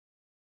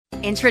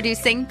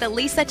Introducing the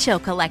Leesa Chill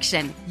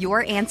Collection,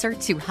 your answer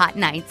to hot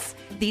nights.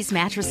 These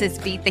mattresses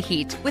beat the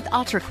heat with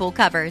ultra-cool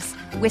covers,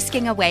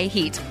 whisking away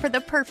heat for the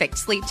perfect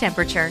sleep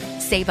temperature.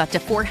 Save up to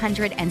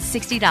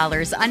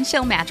 $460 on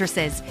Chill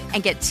mattresses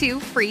and get 2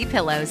 free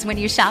pillows when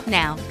you shop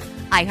now.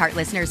 iHeart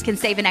listeners can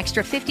save an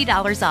extra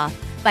 $50 off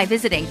by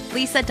visiting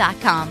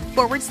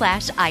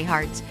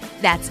leesa.com/iHeart.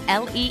 That's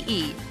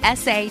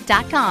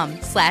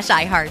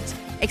LEESA.com/iHeart.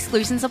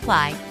 Exclusions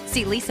apply.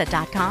 See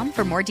leesa.com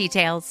for more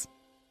details.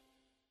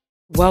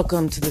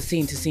 Welcome to the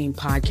Scene to Scene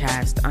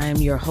podcast. I am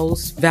your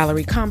host,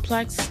 Valerie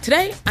Complex.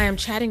 Today, I am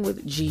chatting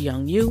with Ji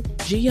Young Yoo.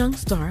 Ji Young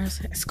stars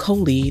as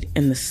co-lead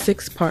in the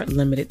 6-part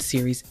limited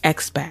series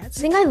Expats. I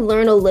think I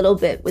learn a little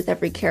bit with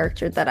every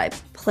character that I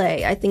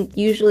play. I think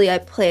usually I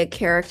play a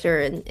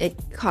character and it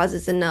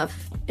causes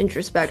enough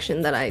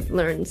introspection that I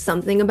learn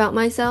something about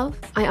myself.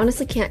 I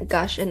honestly can't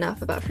gush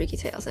enough about Freaky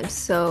Tales. I'm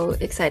so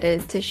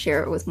excited to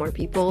share it with more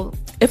people.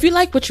 If you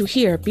like what you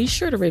hear, be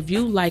sure to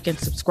review, like, and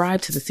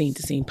subscribe to the Scene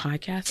to Scene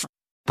podcast.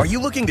 Are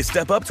you looking to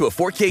step up to a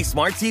 4K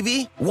smart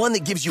TV? One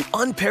that gives you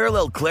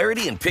unparalleled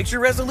clarity and picture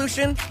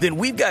resolution? Then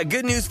we've got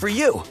good news for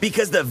you,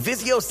 because the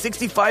Vizio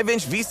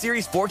 65-inch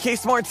V-Series 4K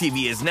smart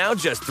TV is now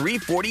just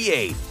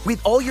 $348.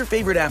 With all your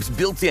favorite apps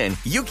built in,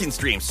 you can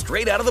stream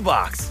straight out of the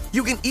box.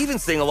 You can even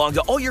sing along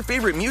to all your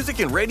favorite music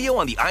and radio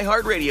on the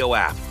iHeartRadio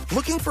app.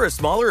 Looking for a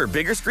smaller or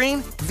bigger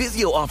screen?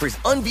 Vizio offers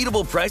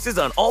unbeatable prices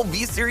on all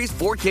V-Series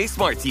 4K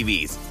smart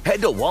TVs. Head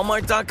to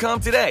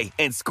Walmart.com today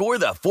and score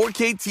the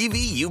 4K TV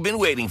you've been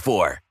waiting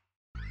for.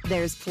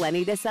 There's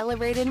plenty to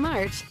celebrate in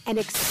March and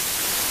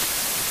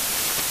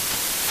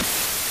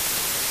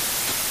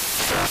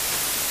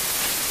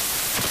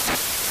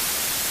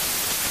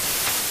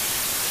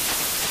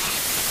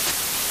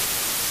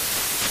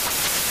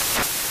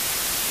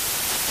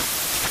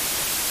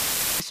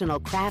National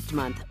Craft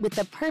Month with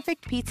the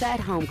perfect pizza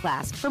at home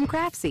class from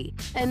Craftsy.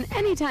 And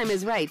anytime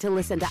is right to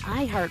listen to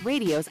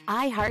iHeartRadio's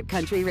iHeart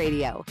Country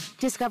Radio.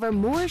 Discover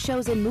more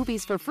shows and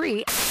movies for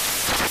free.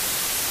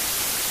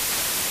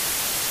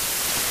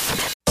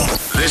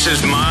 This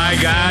is My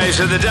Guys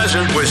in the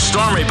Desert with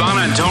Stormy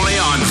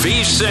Bonantoni on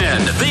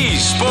VSiN, the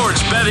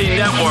Sports Betting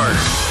Network.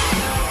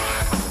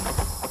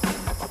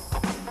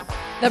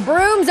 The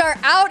Brooms are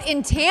out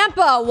in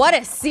Tampa. What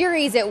a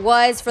series it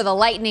was for the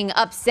Lightning,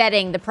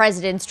 upsetting the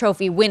President's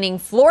Trophy winning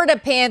Florida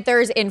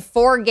Panthers in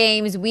 4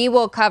 games. We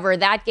will cover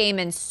that game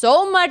and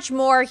so much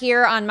more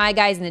here on My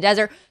Guys in the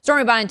Desert.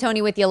 Stormy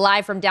Bonantoni with you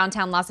live from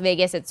downtown Las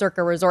Vegas at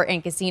Circa Resort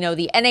and Casino.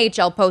 The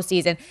NHL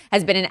postseason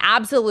has been an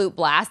absolute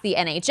blast. The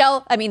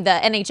NHL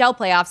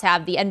playoffs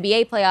have. The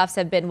NBA playoffs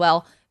have been,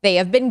 well, they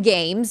have been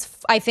games.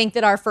 I think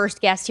that our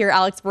first guest here,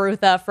 Alex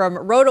Barutha from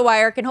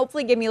RotoWire, can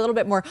hopefully give me a little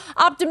bit more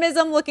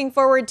optimism. Looking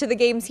forward to the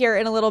games here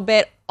in a little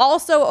bit.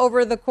 Also,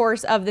 over the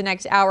course of the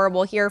next hour,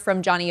 we'll hear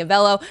from Johnny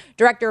Avello,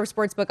 Director of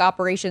Sportsbook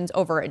Operations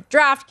over at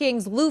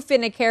DraftKings, Lou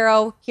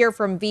Finicaro, hear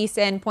from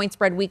VSiN, Point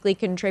Spread Weekly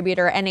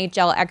contributor,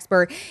 NHL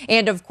expert,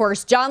 and of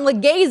course, John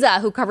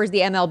Legeza, who covers the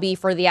MLB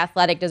for The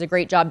Athletic, does a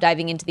great job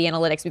diving into the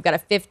analytics. We've got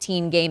a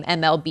 15-game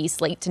MLB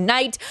slate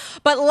tonight.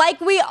 But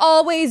like we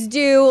always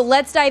do,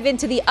 let's dive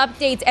into the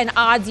updates and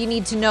odds you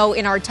need to know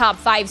in our top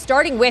 5,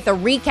 starting with a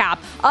recap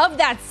of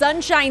that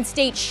Sunshine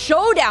State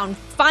showdown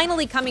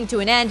finally coming to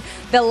an end.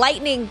 The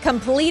Lightning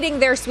completing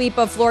their sweep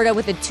of Florida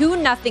with a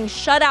 2-0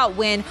 shutout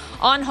win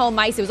on home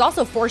ice. It was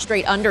also 4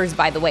 straight unders,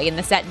 by the way, in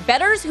the set.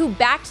 Bettors who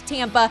backed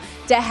Tampa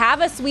to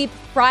have a sweep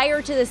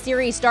prior to the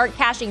series start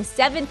cashing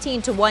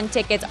 17-1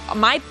 tickets.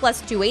 My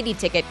plus 280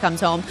 ticket comes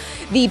home.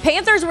 The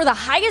Panthers were the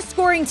highest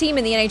scoring team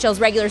in the NHL's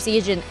regular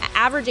season,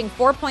 averaging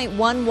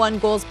 4.11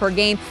 goals per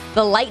game.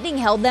 The Lightning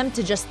held them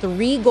to just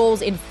 3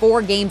 goals in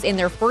 4 games in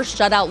their first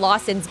shutout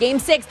loss since Game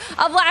 6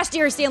 of last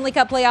year's Stanley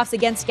Cup playoffs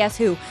against, guess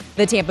who?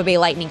 The Tampa Bay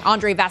Lightning.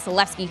 Andrei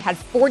Vasilevsky had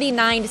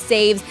 49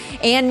 saves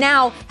and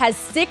now has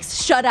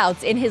 6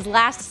 shutouts in his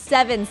last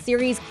 7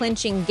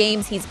 series-clinching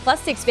games. He's plus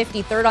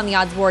 650, third on the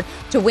odds board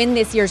to win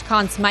this year's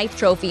Conn Smythe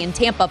Trophy. In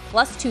Tampa,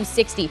 plus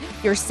 260,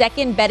 your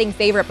second betting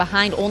favorite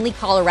behind only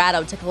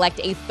Colorado to collect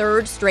a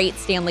 3rd straight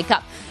Stanley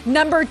Cup.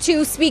 Number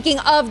 2, speaking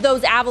of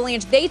those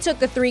Avalanche, they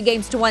took a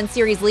 3-1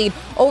 series lead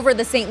over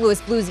the St.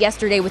 Louis Blues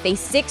yesterday with a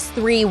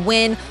 6-3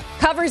 win.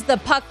 Covers the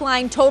puck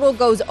line, total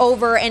goes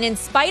over, and in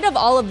spite of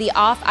all of the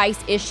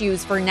off-ice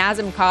issues for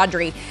Nazem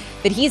Kadri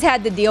that he's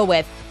had to deal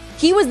with,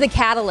 he was the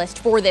catalyst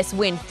for this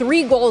win.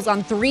 3 goals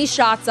on 3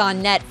 shots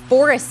on net,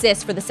 4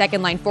 assists for the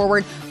second-line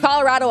forward.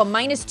 Colorado, a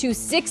minus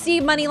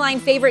 260 moneyline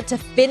favorite to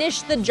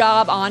finish the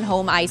job on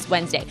home ice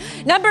Wednesday.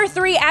 Number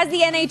 3, as the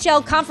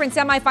NHL conference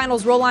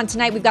semifinals roll on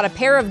tonight, we've got a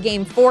pair of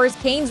Game 4s,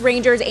 Canes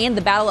Rangers and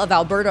the Battle of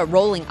Alberta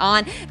rolling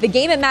on. The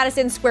game at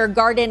Madison Square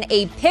Garden,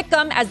 a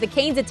pick'em as the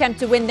Canes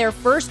attempt to win their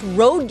first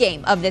road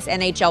game of this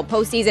NHL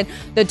postseason.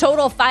 The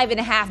total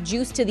 5.5,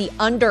 juice to the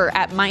under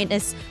at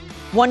minus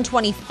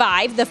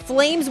 125. The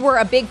Flames were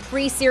a big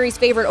pre-series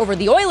favorite over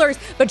the Oilers,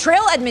 but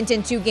trail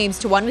Edmonton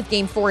 2-1 with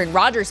Game 4 in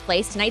Rogers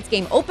Place. Tonight's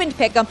game opened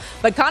pick'em,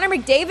 but Connor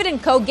McDavid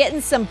and co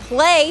getting some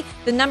play.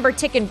 The number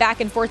ticking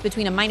back and forth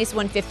between a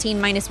 -115,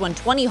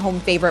 -120 home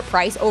favorite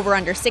price, over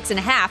under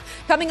 6.5.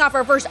 Coming off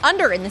our first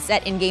under in the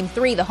set in Game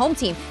 3, the home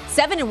team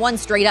 7-1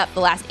 straight up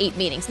the last 8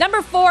 meetings.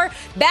 Number 4,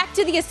 back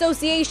to the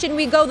association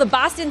we go. The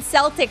Boston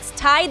Celtics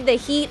tied the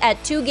Heat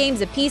at 2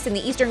 games apiece in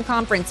the Eastern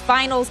Conference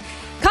Finals.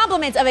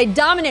 Compliments of a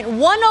dominant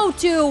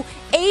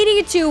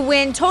 102-82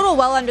 win, total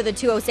well under the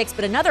 206,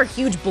 but another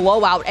huge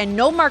blowout, and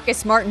no Marcus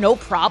Smart, no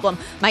problem.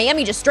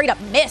 Miami just straight up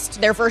missed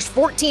their first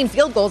 14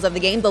 field goals of the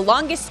game, the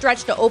longest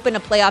stretch to open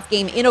a playoff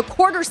game in a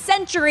quarter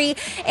century,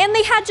 and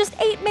they had just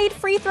 8 made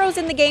free throws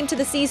in the game to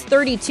the C's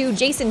 32.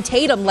 Jason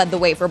Tatum led the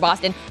way for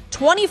Boston,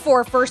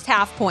 24 first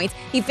half points.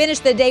 He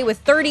finished the day with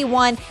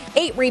 31,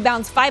 8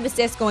 rebounds, 5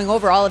 assists, going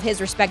over all of his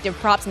respective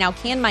props. Now,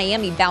 can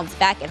Miami bounce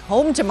back at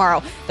home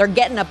tomorrow? They're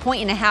getting a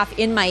 1.5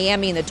 in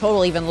Miami, and the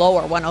total even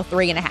lower,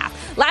 103.5.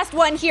 Last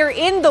one here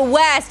in the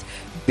West.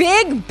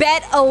 Big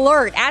bet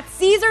alert at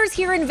Caesars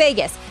here in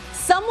Vegas.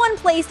 Someone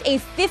placed a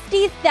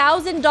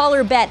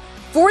 $50,000 bet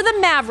for the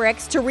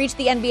Mavericks to reach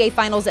the NBA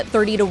Finals at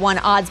 30-1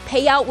 odds.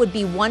 Payout would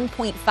be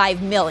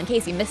 $1.5 million. In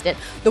case you missed it,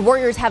 the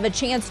Warriors have a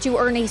chance to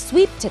earn a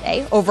sweep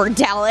today over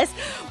Dallas.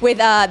 With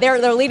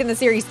they're leading the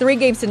series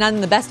 3-0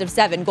 in the best of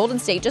 7. Golden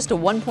State just a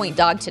 1-point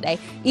dog today.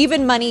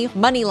 Even money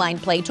line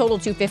play, total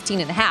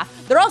 215.5.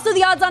 They're also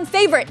the odds-on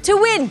favorite to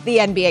win the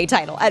NBA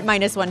title at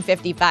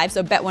 -155.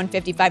 So bet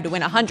 155 to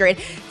win 100.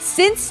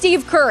 Since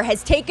Steve Kerr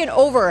has taken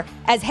over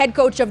as head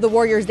coach of the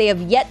Warriors, they have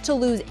yet to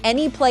lose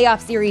any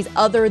playoff series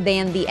other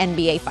than the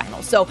NBA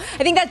Finals. So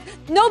I think that's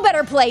no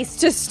better place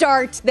to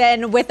start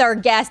than with our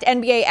guest,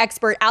 NBA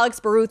expert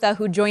Alex Barutha,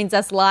 who joins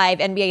us live,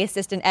 NBA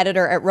assistant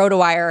editor at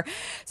RotoWire.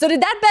 So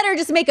did that better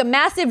just make a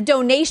massive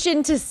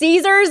donation to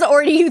Caesars,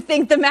 or do you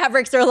think the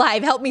Mavericks are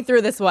live? Help me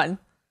through this one.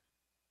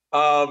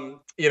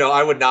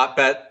 I would not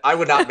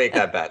make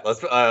that bet.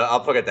 I'll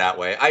put it that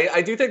way.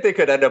 I do think they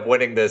could end up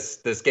winning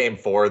this Game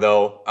 4,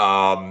 though.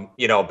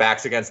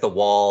 Backs against the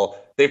wall.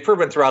 They've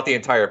proven throughout the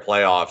entire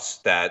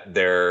playoffs that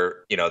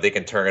they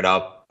can turn it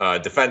up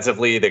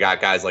defensively. They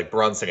got guys like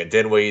Brunson and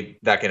Dinwiddie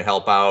that can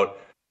help out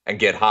and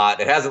get hot.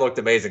 It hasn't looked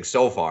amazing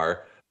so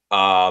far,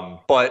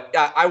 but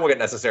I wouldn't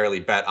necessarily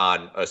bet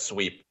on a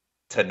sweep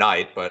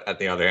tonight. But at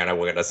the other hand, I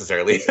wouldn't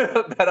necessarily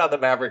bet on the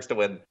Mavericks to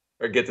win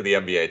or get to the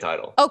NBA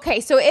title.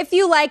 Okay, so if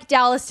you like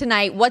Dallas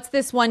tonight, what's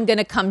this one going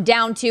to come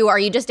down to? Are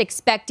you just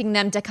expecting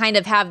them to kind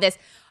of have this,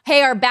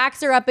 hey, our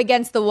backs are up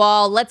against the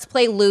wall, let's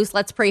play loose,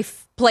 let's play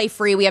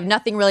free, we have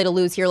nothing really to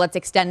lose here, let's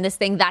extend this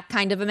thing, that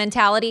kind of a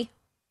mentality?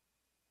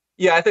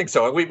 Yeah, I think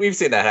so. We've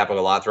seen that happen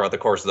a lot throughout the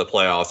course of the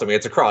playoffs. I mean,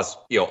 it's across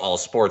all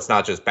sports,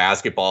 not just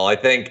basketball. I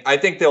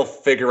think they'll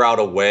figure out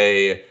a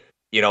way.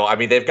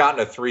 They've gotten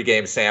a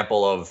 3-game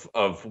sample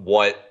of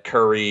what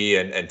Curry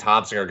and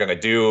Thompson are going to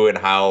do and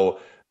how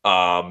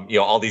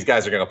all these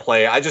guys are going to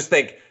play. I just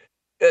think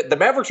the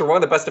Mavericks are one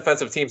of the best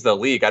defensive teams in the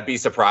league. I'd be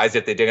surprised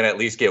if they didn't at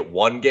least get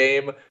one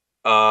game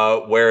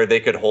where they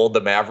could hold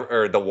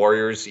the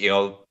Warriors.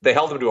 They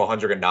held them to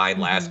 109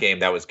 last game.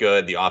 That was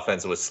good. The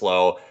offense was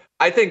slow.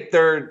 I think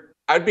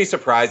I'd be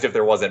surprised if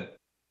there wasn't,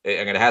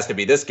 and it has to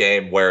be this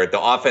game, where the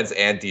offense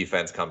and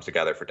defense comes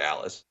together for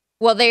Dallas.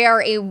 Well,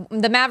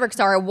 the Mavericks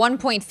are a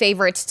 1-point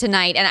favorites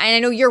tonight, and I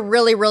know you're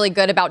really, really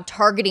good about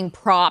targeting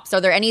props.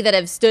 Are there any that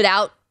have stood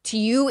out to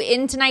you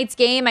in tonight's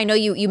game? I know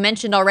you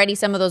mentioned already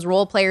some of those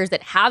role players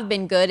that have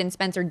been good, and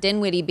Spencer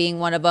Dinwiddie being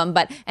one of them,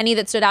 but any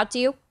that stood out to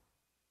you?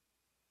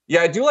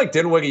 Yeah, I do like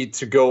Dinwiddie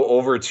to go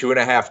over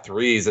 2.5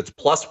 threes. It's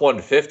plus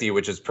 150,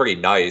 which is pretty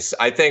nice.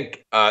 I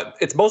think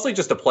it's mostly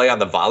just a play on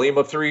the volume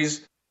of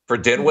threes for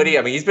Dinwiddie.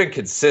 I mean, he's been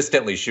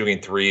consistently shooting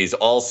threes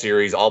all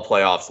series, all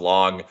playoffs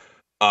long.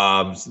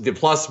 The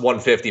plus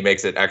 150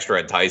 makes it extra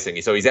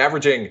enticing. So he's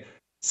averaging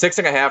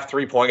 6.5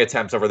 3-point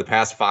attempts over the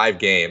past 5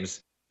 games.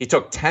 He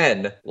took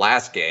 10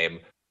 last game.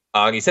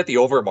 He's hit the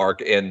over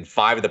mark in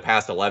 5 of the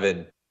past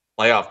 11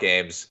 playoff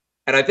games.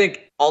 And I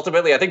think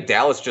ultimately,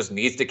 Dallas just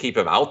needs to keep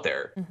him out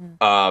there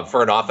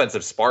for an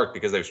offensive spark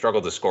because they've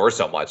struggled to score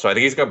so much. So I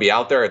think he's going to be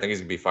out there. I think he's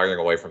going to be firing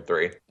away from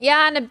 3.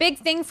 Yeah, and a big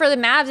thing for the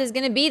Mavs is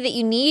going to be that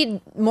you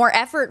need more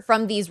effort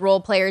from these role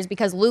players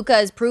because Luka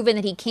has proven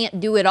that he can't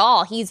do it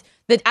all.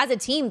 As a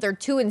team, they're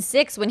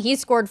 2-6 when he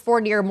scored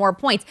 40 or more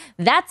points.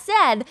 That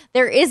said,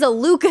 there is a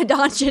Luka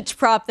Doncic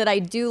prop that I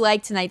do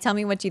like tonight. Tell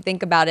me what you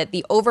think about it.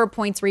 The over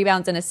points,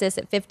 rebounds, and assists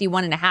at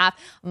 51.5,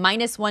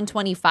 minus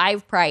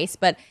 125 price.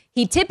 But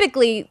he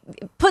typically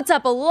puts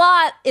up a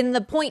lot in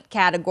the point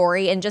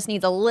category and just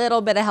needs a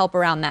little bit of help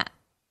around that.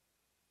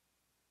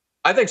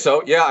 I think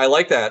so. Yeah, I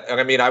like that.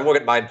 And I mean, I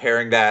wouldn't mind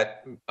pairing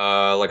that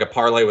like a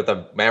parlay with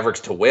the Mavericks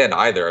to win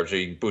either. I'm sure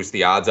you can boost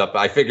the odds up.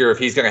 I figure if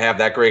he's going to have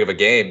that great of a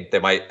game, they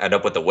might end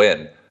up with the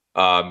win.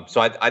 So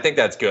I think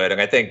that's good.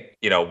 And I think,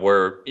 you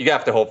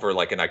have to hope for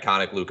like an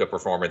iconic Luka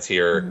performance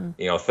here,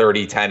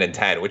 30, 10, and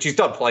 10, which he's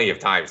done plenty of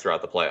times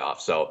throughout the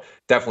playoffs. So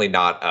definitely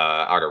not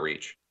out of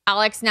reach.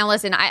 Alex, now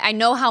listen, I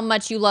know how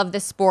much you love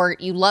this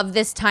sport. You love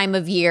this time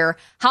of year.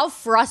 How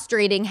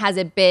frustrating has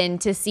it been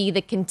to see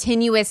the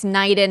continuous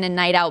night in and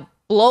night out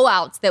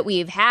blowouts that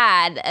we've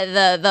had?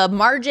 The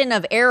margin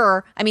of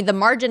error, the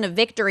margin of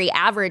victory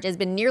average has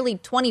been nearly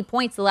 20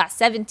 points the last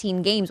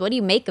 17 games. What do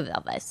you make of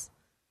this?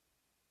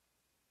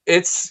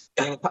 I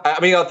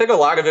think a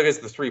lot of it is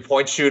the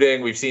 3-point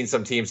shooting. We've seen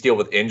some teams deal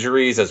with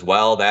injuries as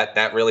well.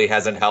 That really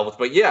hasn't helped.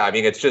 But yeah,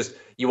 it's just,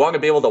 you want to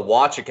be able to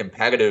watch a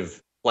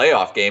competitive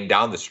playoff game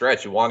down the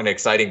stretch. You want an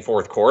exciting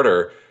fourth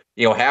quarter.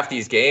 Half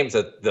these games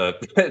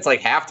it's like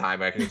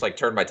halftime. I can just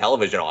turn my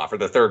television off, or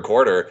the third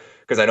quarter,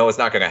 because I know it's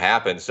not going to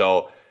happen.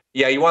 So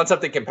yeah, you want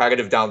something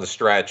competitive down the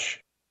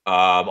stretch.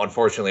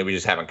 Unfortunately, we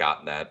just haven't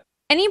gotten that.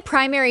 Any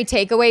primary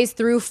takeaways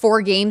through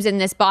 4 games in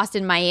this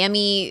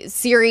Boston-Miami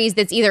series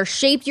that's either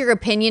shaped your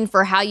opinion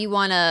for how you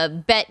want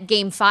to bet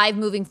Game 5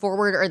 moving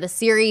forward, or the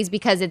series?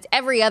 Because it's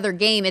every other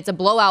game, it's a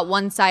blowout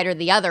one side or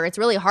the other. It's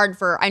really hard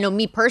for, I know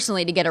me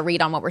personally, to get a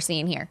read on what we're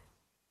seeing here.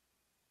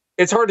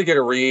 It's hard to get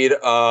a read.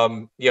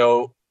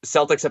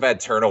 Celtics have had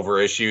turnover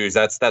issues.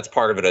 That's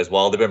part of it as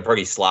well. They've been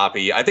pretty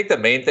sloppy. I think the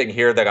main thing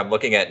here that I'm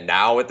looking at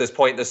now at this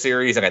point in the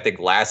series, and I think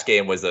last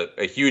game was a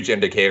huge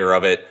indicator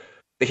of it,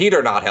 the Heat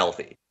are not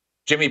healthy.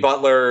 Jimmy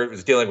Butler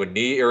was dealing with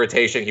knee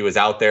irritation. He was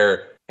out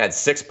there, had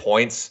 6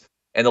 points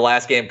in the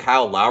last game.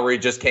 Kyle Lowry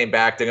just came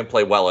back, didn't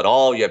play well at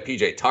all. You have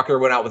PJ Tucker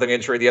went out with an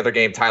injury the other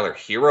game. Tyler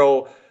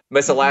Hero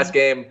missed the last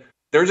game.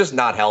 They're just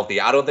not healthy.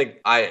 I don't think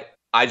I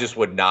just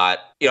would not,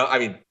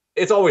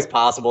 it's always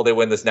possible they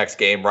win this next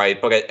game,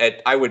 right? But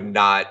I would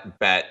not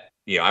bet,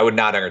 I would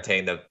not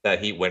entertain the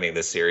Heat winning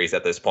this series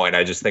at this point.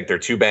 I just think they're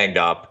too banged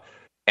up,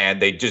 and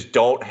they just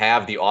don't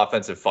have the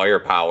offensive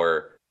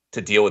firepower to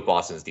deal with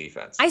Boston's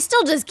defense. I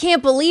still just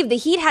can't believe the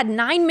Heat had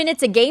 9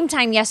 minutes of game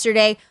time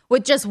yesterday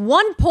with just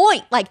 1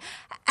 point.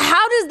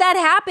 How does that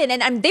happen?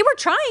 And they were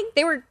trying.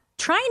 They were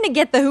trying to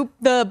get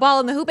the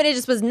ball in the hoop, and it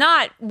just was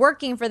not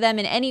working for them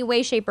in any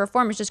way, shape, or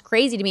form. It's just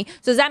crazy to me.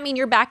 So does that mean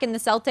you're back in the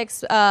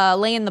Celtics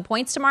laying the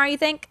points tomorrow, you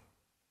think?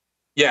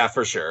 Yeah,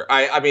 for sure.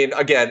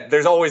 Again,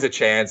 there's always a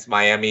chance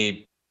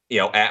Miami,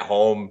 at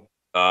home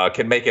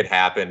can make it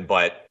happen,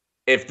 but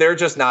if they're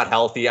just not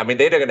healthy, they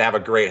didn't have a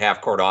great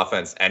half-court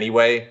offense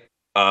anyway.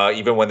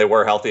 Even when they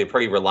were healthy,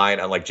 pretty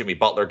reliant on Jimmy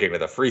Butler getting to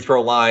the free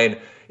throw line.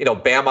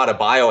 Bam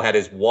Adebayo had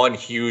his one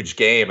huge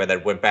game and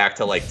then went back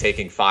to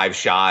taking 5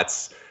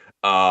 shots.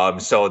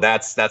 So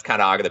that's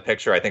kind of out of the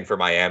picture, I think, for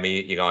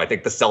Miami. I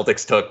think the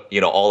Celtics took,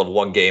 all of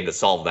one game to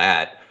solve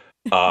that.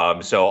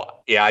 So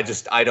yeah,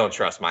 I don't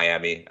trust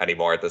Miami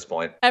anymore at this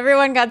point.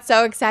 Everyone got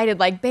so excited,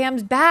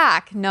 Bam's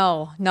back.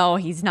 No,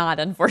 he's not,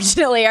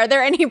 unfortunately. Are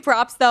there any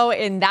props though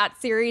in that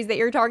series that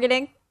you're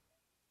targeting?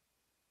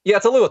 Yeah,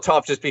 it's a little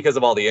tough just because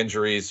of all the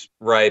injuries,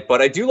 right?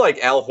 But I do like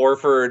Al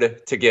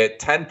Horford to get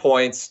 10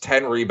 points,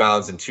 10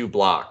 rebounds, and 2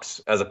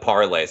 blocks as a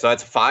parlay. So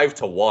that's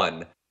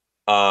 5-1.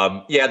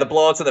 Yeah, the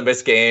blowouts and the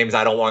missed games,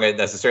 I don't want to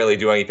necessarily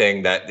do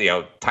anything that,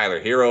 Tyler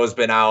Hero has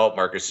been out,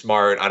 Marcus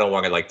Smart. I don't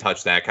want to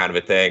touch that kind of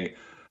a thing.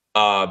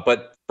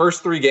 But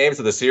first 3 games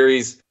of the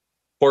series,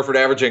 Horford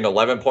averaging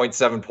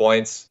 11.7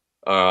 points.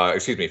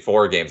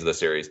 4 games of the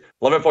series.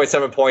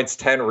 11.7 points,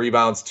 10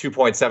 rebounds,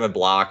 2.7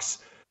 blocks.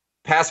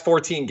 Past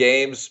 14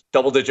 games,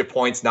 double-digit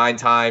points 9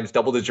 times,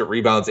 double-digit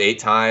rebounds 8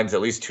 times, at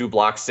least 2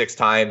 blocks 6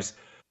 times.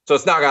 So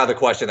it's not out of the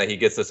question that he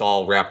gets this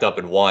all wrapped up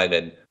in one.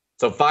 And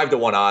so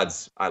 5-1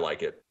 odds, I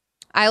like it.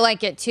 I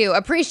like it too.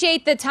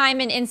 Appreciate the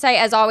time and insight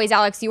as always,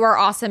 Alex. You are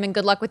awesome, and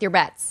good luck with your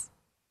bets.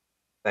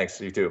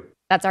 Thanks, you too.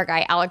 That's our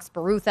guy, Alex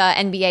Barutha,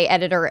 NBA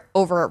editor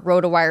over at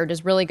RotoWire.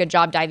 Does really good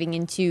job diving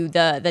into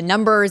the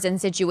numbers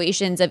and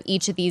situations of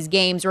each of these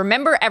games.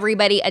 Remember,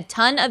 everybody, a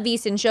ton of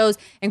VSiN shows,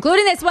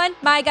 including this one,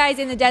 My Guys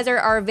in the Desert,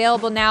 are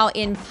available now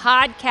in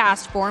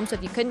podcast form. So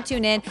if you couldn't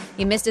tune in,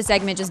 you missed a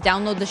segment, just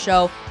download the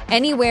show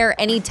anywhere,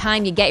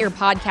 anytime you get your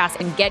podcast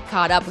and get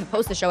caught up. We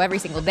post the show every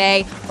single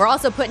day. We're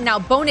also putting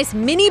out bonus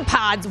mini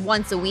pods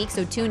once a week.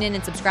 So tune in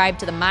and subscribe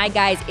to the My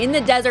Guys in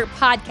the Desert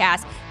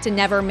podcast to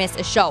never miss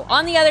a show.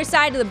 On the other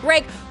side of the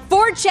break,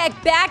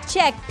 forecheck, back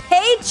check,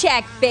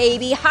 paycheck,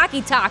 baby.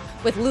 Hockey talk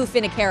with Lou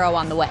Finicaro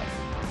on the way.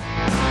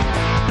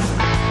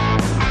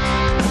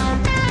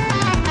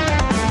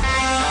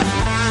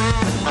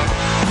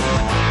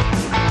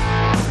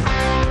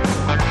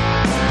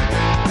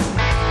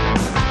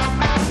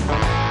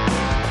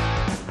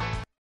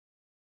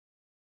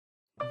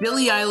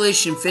 Billie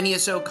Eilish and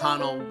Phineas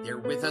O'Connell, they're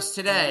with us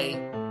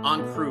today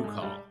on Crew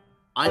Call.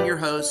 I'm your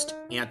host,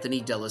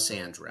 Anthony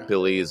D'Alessandro.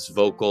 Billie's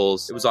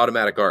vocals, it was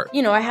automatic art.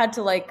 I had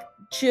to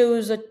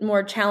choose a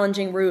more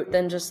challenging route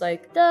than just da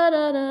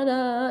da da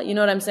da. You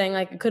know what I'm saying?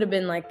 It could have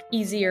been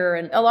easier.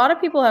 And a lot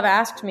of people have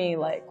asked me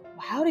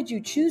how did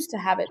you choose to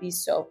have it be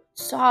so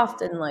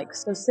soft and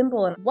so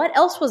simple? And what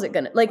else was it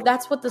gonna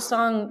that's what the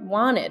song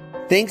wanted.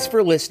 Thanks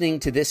for listening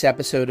to this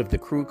episode of the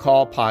Crew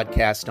Call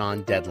podcast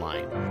on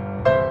Deadline.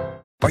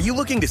 Are you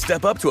looking to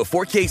step up to a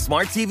 4K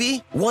smart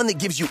TV? One that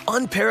gives you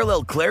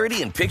unparalleled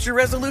clarity and picture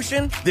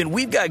resolution? Then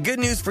we've got good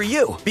news for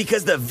you,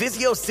 because the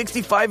Vizio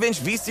 65-inch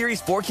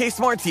V-Series 4K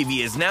smart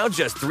TV is now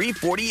just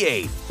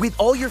 $348. With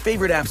all your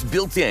favorite apps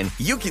built in,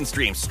 you can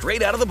stream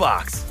straight out of the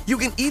box. You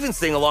can even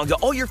sing along to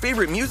all your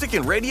favorite music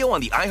and radio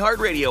on the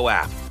iHeartRadio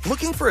app.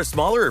 Looking for a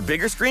smaller or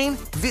bigger screen?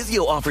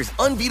 Vizio offers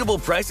unbeatable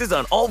prices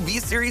on all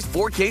V-Series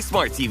 4K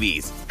smart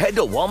TVs. Head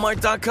to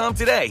Walmart.com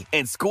today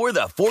and score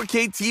the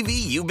 4K TV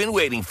you've been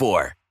waiting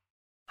for.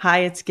 Hi,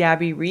 it's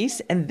Gabby Reese,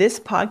 and this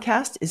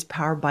podcast is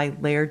powered by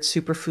Laird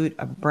Superfood,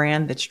 a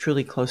brand that's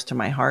truly close to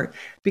my heart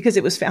because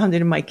it was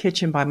founded in my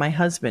kitchen by my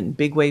husband,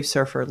 big wave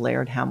surfer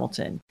Laird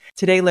Hamilton.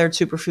 Today, Laird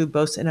Superfood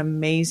boasts an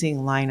amazing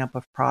lineup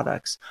of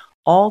products,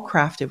 all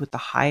crafted with the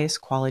highest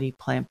quality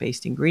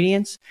plant-based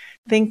ingredients.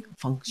 Think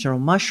functional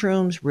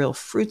mushrooms, real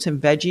fruits and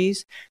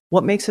veggies.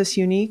 What makes us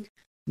unique?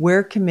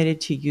 We're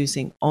committed to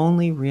using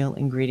only real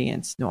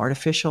ingredients, no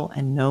artificial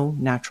and no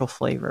natural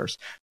flavors.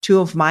 Two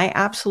of my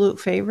absolute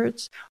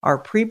favorites are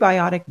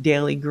prebiotic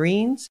daily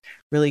greens,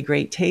 really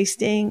great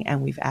tasting,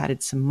 and we've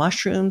added some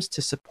mushrooms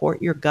to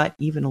support your gut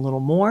even a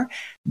little more.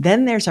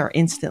 Then there's our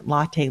instant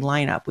latte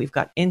lineup. We've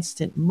got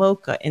instant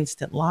mocha,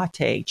 instant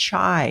latte,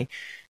 chai.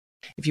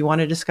 If you want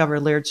to discover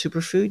Laird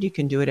Superfood, you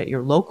can do it at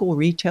your local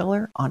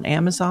retailer, on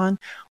Amazon,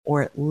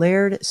 or at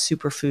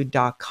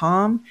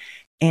lairdsuperfood.com.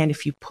 And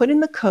if you put in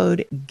the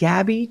code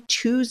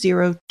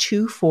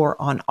GABBY2024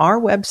 on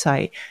our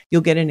website, you'll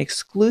get an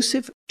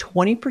exclusive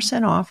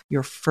 20% off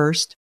your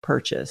first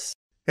purchase.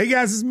 Hey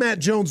guys, this is Matt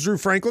Jones, Drew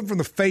Franklin from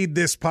the Fade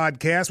This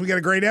podcast. We got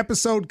a great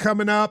episode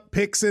coming up,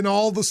 picks in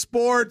all the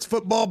sports,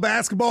 football,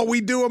 basketball,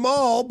 we do them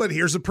all. But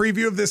here's a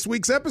preview of this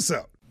week's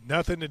episode.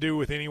 Nothing to do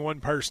with anyone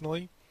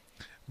personally,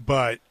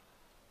 but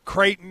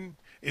Creighton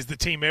is the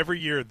team every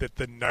year that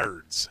the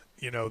nerds,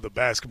 the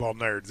basketball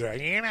nerds, they're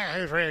like,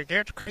 who's really good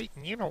at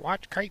Creighton?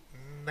 Watch Creighton.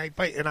 They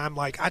play. And I'm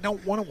like, I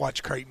don't want to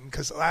watch Creighton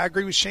because I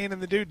agree with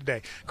Shannon the dude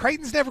today.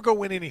 Creighton's never going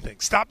to win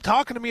anything. Stop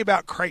talking to me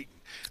about Creighton.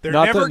 They're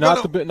not never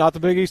not the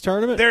Big East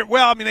tournament.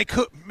 They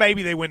could,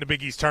 maybe they win the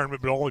Big East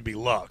tournament, but it'll only be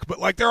luck.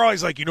 But they're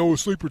always like, a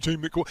sleeper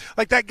team.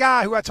 Like that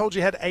guy who I told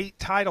you had 8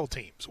 title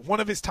teams. One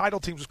of his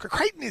title teams was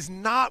Creighton is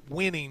not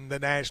winning the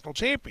national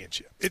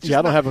championship. I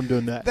don't have them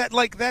doing that.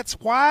 That's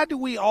why do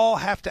we all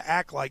have to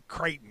act like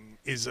Creighton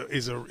is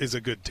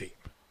a good team?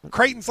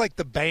 Creighton's like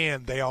the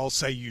band they all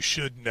say you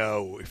should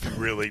know if you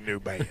really knew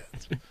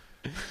bands.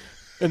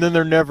 And then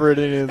they're never at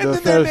any of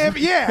those.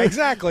 Yeah,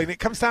 exactly. And it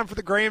comes time for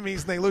the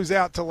Grammys, and they lose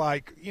out to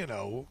Lil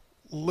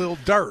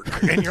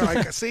Durk, and you're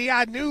like, "See,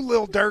 I knew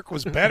Lil Durk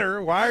was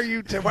better. Why are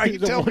you telling me?"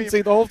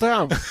 The whole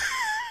time.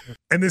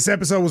 And this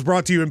episode was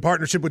brought to you in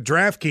partnership with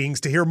DraftKings.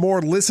 To hear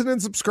more, listen and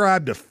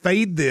subscribe to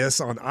Fade This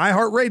on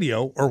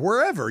iHeartRadio or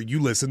wherever you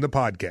listen to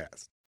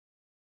podcasts.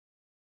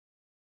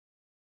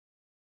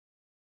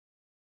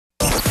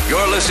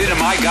 You're listening to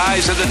My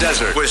Guys in the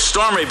Desert with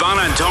Stormy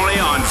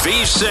Bonantoni on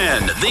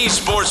VSiN, the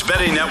Sports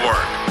Betting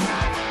Network.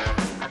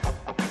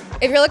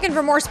 If you're looking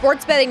for more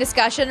sports betting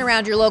discussion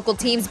around your local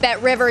teams,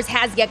 BetRivers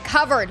has you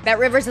covered.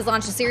 BetRivers has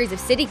launched a series of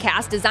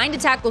CityCasts designed to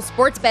tackle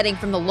sports betting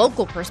from the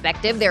local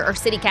perspective. There are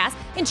CityCasts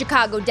in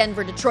Chicago,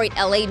 Denver, Detroit,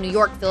 LA, New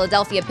York,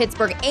 Philadelphia,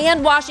 Pittsburgh,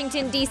 and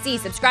Washington, D.C.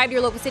 Subscribe to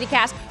your local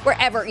CityCast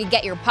wherever you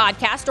get your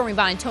podcast. Stormy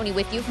Bonantoni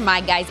with you from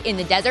My Guys in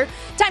the Desert.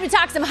 Time to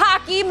talk some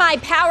hockey. My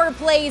power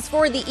plays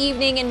for the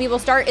evening, and we will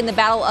start in the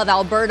Battle of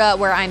Alberta,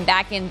 where I'm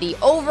back in the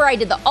over. I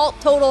did the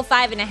alt total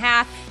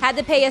 5.5. Had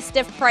to pay a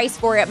stiff price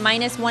for it,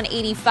 minus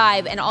 185.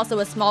 And also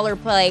a smaller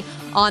play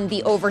on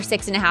the over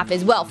 6.5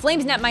 as well.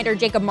 Flames netminder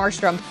Jacob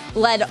Markstrom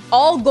led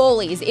all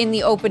goalies in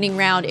the opening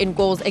round in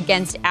goals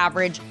against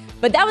average.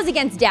 But that was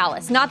against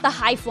Dallas, not the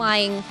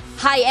high-flying,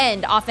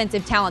 high-end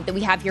offensive talent that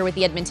we have here with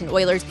the Edmonton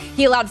Oilers.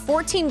 He allowed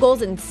 14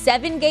 goals in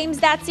 7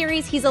 games that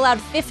series. He's allowed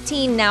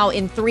 15 now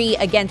in 3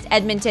 against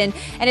Edmonton.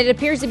 And it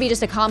appears to be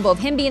just a combo of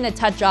him being a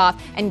touch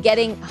off and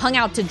getting hung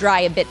out to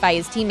dry a bit by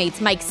his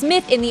teammates. Mike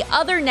Smith in the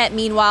other net,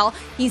 meanwhile,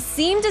 he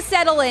seemed to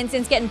settle in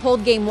since getting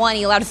pulled game 1.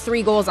 He allowed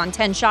 3 goals on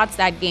 10 shots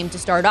that game to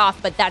start off.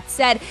 But that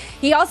said,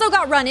 he also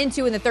got run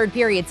into in the third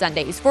period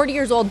Sunday. He's 40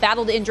 years old,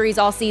 battled injuries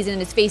all season,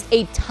 and has faced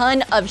a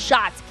ton of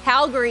shots.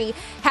 Calgary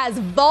has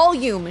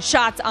volume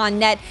shots on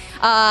net.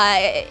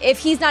 If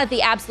he's not at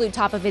the absolute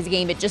top of his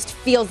game, it just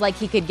feels like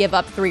he could give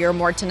up 3 or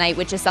more tonight,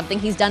 which is something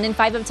he's done in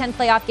 5 of 10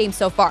 playoff games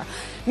so far.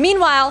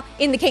 Meanwhile,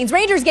 in the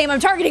Canes-Rangers game, I'm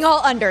targeting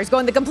all unders,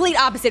 going the complete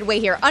opposite way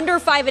here. Under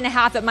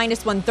 5.5 at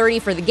minus 130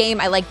 for the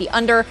game. I like the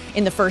under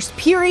in the first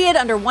period.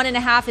 Under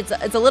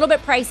 1.5, it's a little bit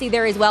pricey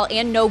there as well.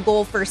 And no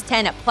goal first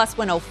 10 at plus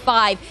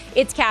 105.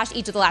 It's cashed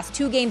each of the last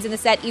 2 games in the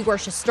set. Igor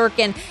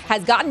Shesterkin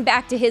has gotten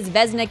back to his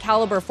Vezina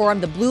caliber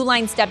form. The blue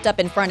line stepped up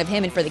in front of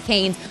him, and for the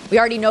Canes, we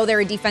already know they're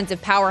a defensive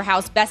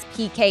powerhouse, best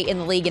PK in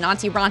the league. And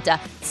Antti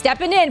Ranta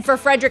stepping in for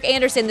Frederik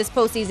Andersen this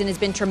postseason has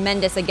been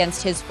tremendous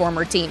against his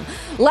former team.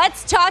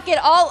 Let's talk it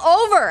all all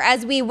over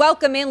as we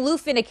welcome in Lou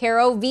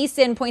Finocchiaro,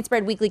 VSiN Point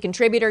Spread Weekly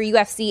contributor,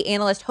 UFC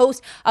analyst,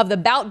 host of the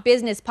Bout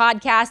Business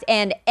podcast,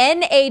 and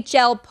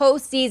NHL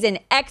postseason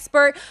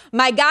expert.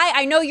 My guy,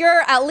 I know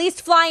you're at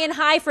least flying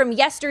high from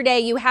yesterday.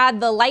 You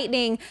had the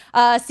Lightning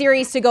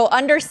series to go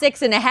under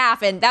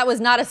 6.5, and that was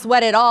not a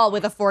sweat at all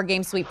with a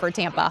 4-game sweep for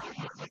Tampa.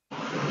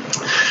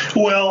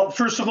 Well,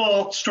 first of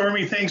all,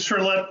 Stormy, thanks for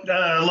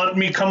letting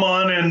me come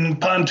on and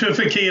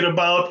pontificate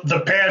about the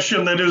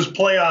passion that is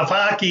playoff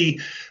hockey.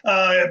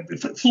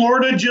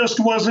 Florida just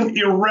wasn't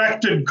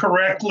erected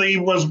correctly,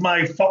 was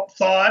my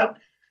thought.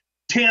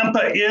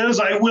 Tampa is.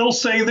 I will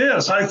say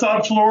this. I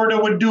thought Florida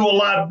would do a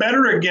lot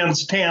better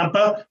against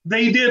Tampa.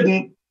 They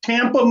didn't.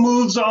 Tampa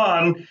moves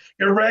on,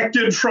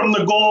 erected from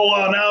the goal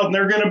on out, and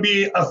they're going to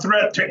be a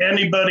threat to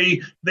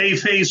anybody they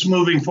face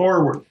moving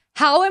forward.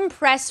 How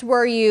impressed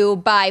were you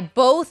by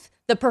both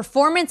the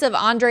performance of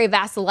Andrei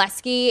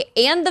Vasilevsky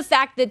and the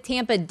fact that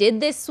Tampa did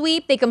this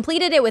sweep? They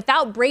completed it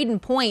without Braden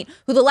Point,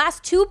 who the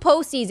last 2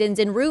 postseasons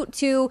en route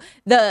to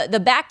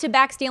the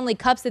back-to-back Stanley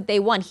Cups that they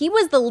won, he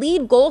was the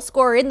lead goal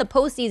scorer in the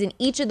postseason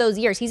each of those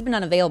years. He's been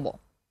unavailable.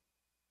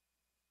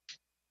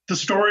 The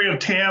story of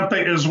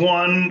Tampa is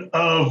one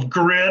of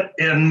grit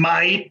and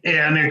might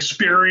and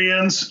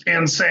experience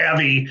and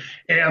savvy,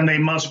 and they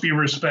must be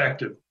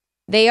respected.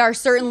 They are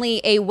certainly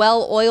a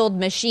well-oiled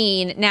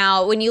machine.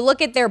 Now, when you look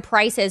at their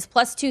prices,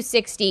 plus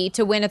 260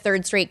 to win a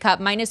third straight cup,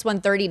 minus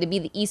 130 to be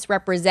the East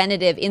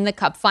representative in the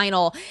cup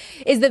final,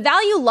 is the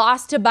value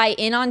lost to buy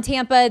in on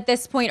Tampa at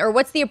this point, or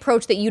what's the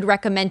approach that you'd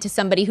recommend to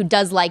somebody who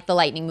does like the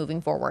Lightning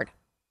moving forward?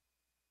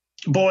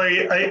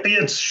 Boy,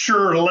 it's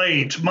sure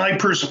late. My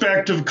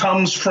perspective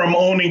comes from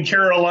owning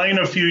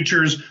Carolina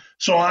futures,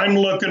 so I'm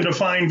looking to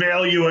find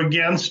value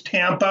against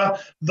Tampa.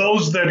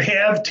 Those that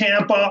have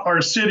Tampa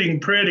are sitting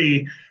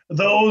pretty.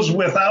 Those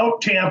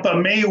without Tampa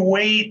may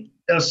wait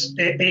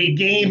a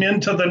game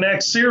into the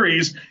next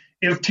series.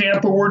 If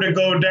Tampa were to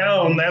go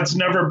down, that's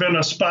never been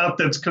a spot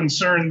that's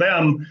concerned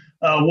them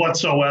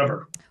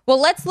whatsoever.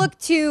 Well, let's look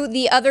to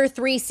the other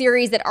 3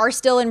 series that are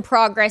still in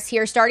progress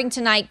here. Starting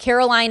tonight,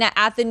 Carolina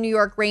at the New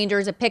York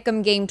Rangers, a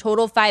pick'em game,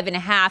 total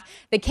 5.5.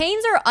 The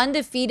Canes are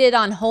undefeated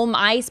on home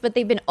ice, but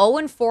they've been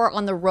 0-4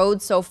 on the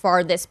road so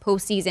far this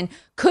postseason.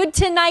 Could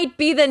tonight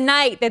be the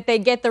night that they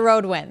get the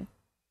road win?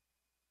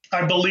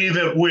 I believe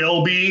it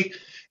will be.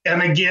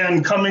 And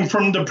again, coming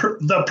from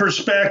the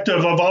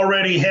perspective of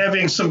already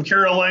having some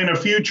Carolina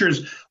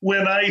futures,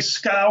 when I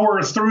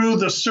scour through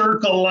the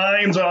circle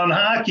lines on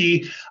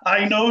hockey,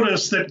 I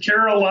notice that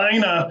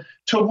Carolina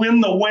to win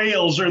the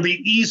Wales or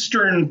the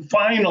Eastern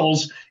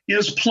Finals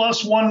is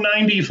plus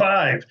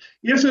 195.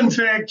 If in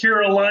fact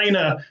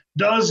Carolina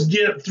does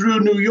get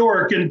through New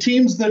York, and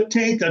teams that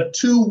take a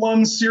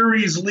 2-1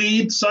 series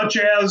lead, such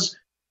as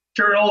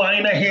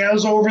Carolina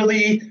has over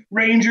the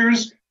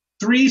Rangers,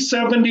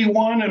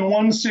 371 and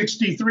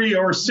 163,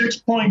 or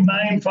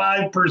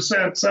 6.95%,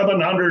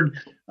 700%,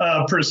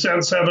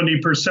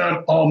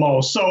 70%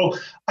 almost. So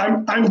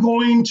I'm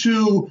going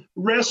to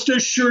rest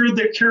assured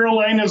that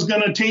Carolina is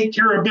going to take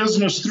care of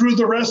business through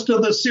the rest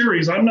of the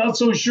series. I'm not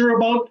so sure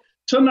about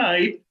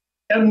tonight,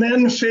 and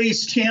then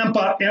face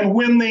Tampa. And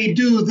when they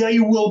do, they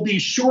will be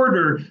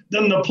shorter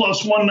than the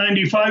plus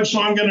 195.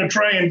 So I'm going to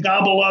try and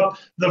gobble up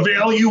the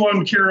value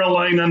on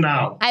Carolina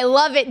now. I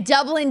love it.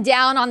 Doubling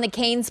down on the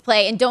Canes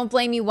play. And don't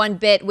blame me one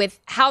bit with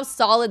how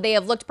solid they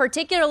have looked,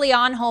 particularly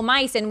on home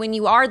ice. And when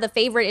you are the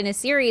favorite in a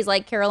series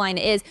like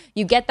Carolina is,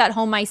 you get that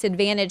home ice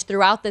advantage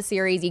throughout the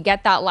series. You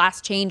get that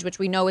last change, which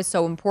we know is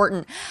so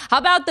important. How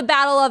about the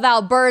Battle of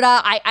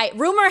Alberta?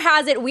 Rumor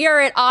has it we are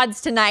at odds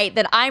tonight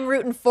that I'm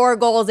rooting for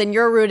goals and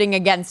you're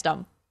rooting against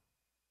them.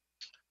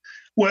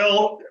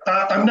 Well,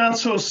 I'm not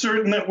so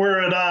certain that we're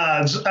at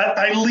odds.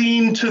 I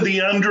lean to the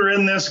under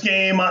in this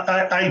game.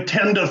 I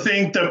tend to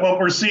think that what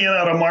we're seeing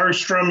out of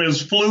Markstrom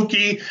is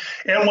fluky,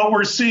 and what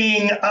we're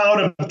seeing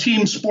out of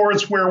team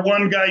sports where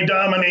one guy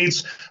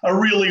dominates a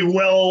really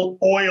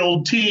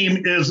well-oiled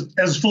team is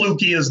as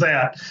fluky as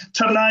that.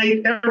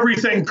 Tonight,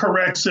 everything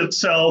corrects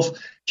itself.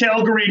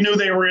 Calgary knew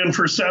they were in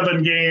for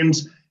 7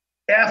 games.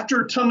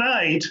 After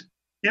tonight,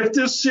 if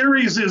this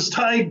series is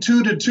tied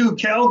 2-2,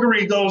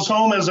 Calgary goes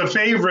home as a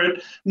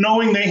favorite,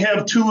 knowing they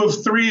have 2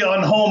 of 3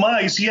 on home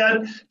ice.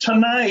 Yet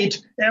tonight,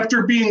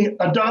 after being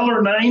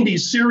 $1.90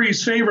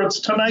 series favorites,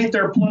 tonight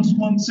they're plus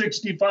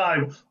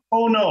 165.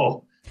 Oh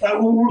no.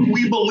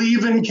 We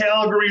believe in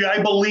Calgary.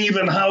 I believe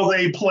in how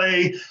they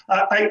play.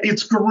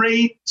 It's a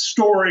great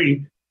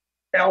story,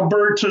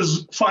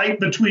 Alberta's fight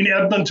between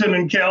Edmonton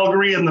and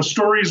Calgary, and the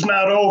story's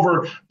not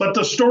over. But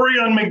the story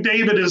on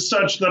McDavid is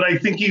such that I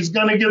think he's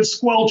going to get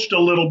squelched a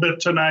little bit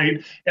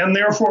tonight, and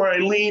therefore I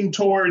lean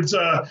towards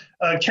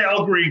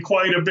Calgary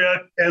quite a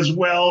bit, as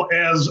well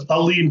as a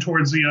lean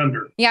towards the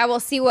under. Yeah, we'll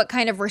see what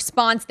kind of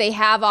response they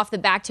have off the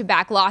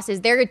back-to-back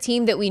losses. They're a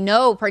team that we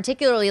know,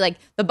 particularly like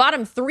the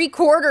bottom 3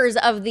 quarters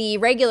of the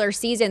regular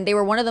season, they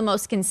were one of the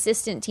most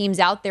consistent teams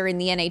out there in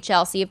the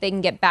NHL. See if they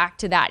can get back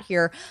to that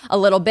here a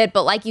little bit.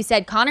 But like you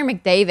said, Connor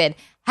McDavid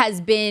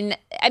has been,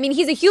 I mean,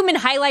 he's a human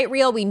highlight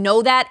reel. We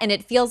know that. And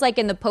it feels like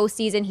in the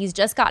postseason, he's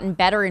just gotten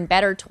better and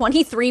better.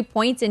 23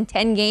 points in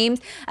 10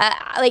 games.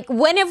 Like,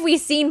 when have we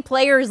seen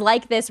players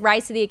like this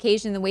rise to the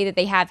occasion the way that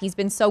they have? He's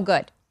been so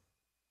good.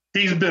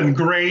 He's been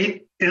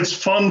great. It's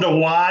fun to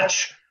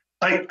watch.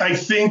 I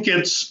think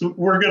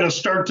we're going to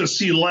start to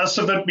see less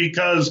of it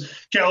because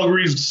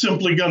Calgary's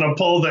simply going to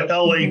pull the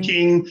LA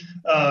King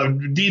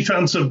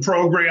defensive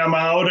program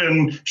out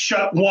and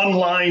shut one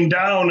line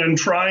down and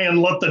try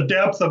and let the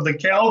depth of the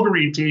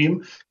Calgary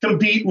team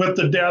compete with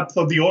the depth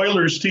of the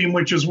Oilers team,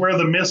 which is where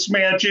the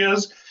mismatch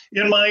is.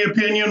 In my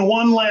opinion,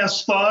 one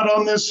last thought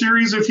on this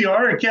series. If you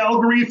are a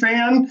Calgary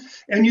fan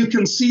and you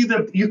can see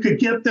that you could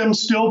get them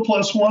still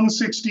plus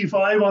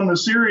 165 on the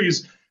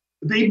series,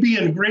 they'd be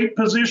in great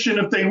position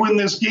if they win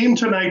this game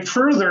tonight.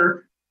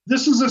 Further,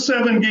 this is a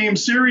 7-game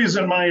series,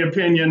 in my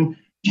opinion.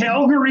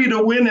 Calgary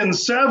to win in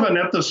 7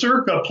 at the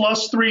Circa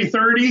plus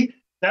 330.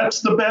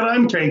 That's the bet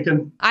I'm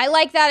taking. I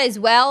like that as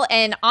well.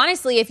 And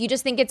honestly, if you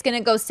just think it's going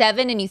to go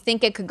 7 and you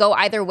think it could go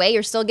either way,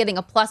 you're still getting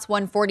a plus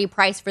 140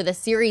 price for the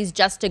series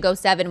just to go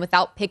 7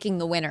 without picking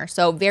the winner.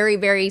 So very,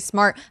 very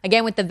smart.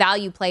 Again, with the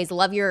value plays,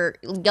 love your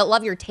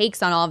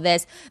takes on all of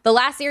this. The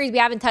last series we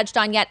haven't touched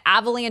on yet,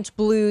 Avalanche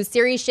Blues.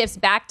 Series shifts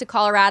back to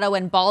Colorado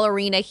and Ball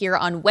Arena here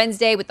on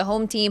Wednesday with the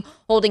home team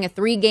holding a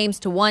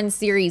 3-1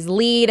 series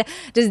lead.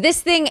 Does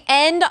this thing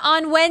end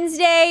on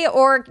Wednesday,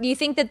 or do you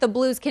think that the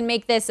Blues can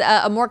make this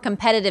a more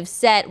competitive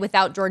set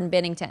without Jordan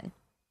Binnington?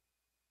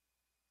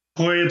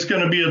 Boy, it's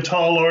going to be a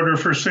tall order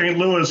for St.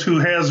 Louis, who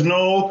has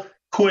no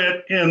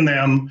quit in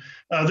them.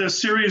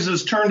 This series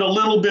has turned a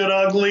little bit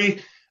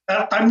ugly.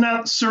 I'm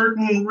not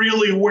certain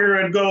really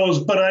where it goes,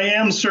 but I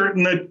am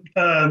certain that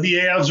the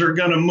Avs are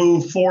going to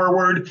move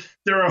forward.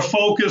 They're a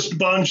focused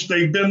bunch.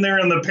 They've been there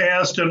in the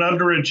past and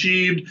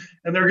underachieved,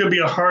 and they're going to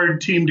be a hard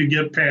team to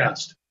get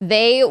past.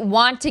 They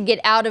want to get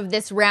out of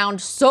this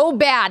round so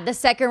bad. The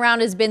second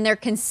round has been their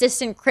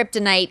consistent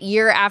kryptonite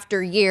year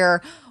after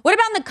year. What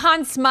about the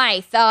Conn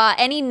Smythe?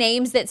 Any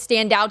names that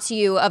stand out to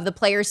you of the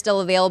players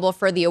still available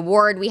for the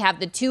award? We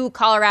have the 2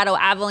 Colorado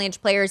Avalanche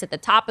players at the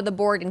top of the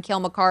board in Cale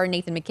Makar and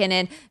Nathan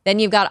MacKinnon. Then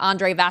you've got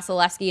Andrei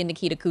Vasilevsky and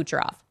Nikita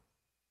Kucherov.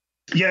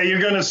 Yeah,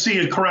 you're going to see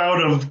a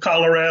crowd of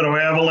Colorado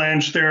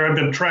Avalanche there. I've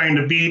been trying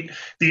to beat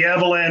the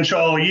Avalanche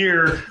all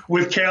year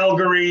with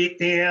Calgary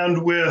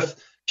and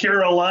with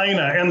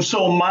Carolina. And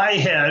so my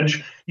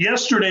hedge,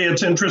 yesterday,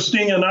 it's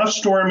interesting enough,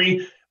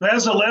 Stormy,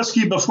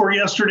 Vasilevsky before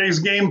yesterday's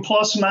game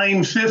plus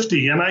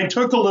 950. And I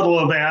took a little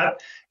of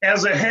that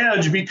as a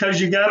hedge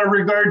because you got to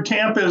regard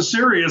Tampa as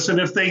serious. And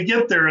if they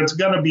get there, it's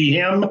going to be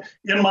him,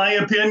 in my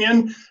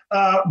opinion.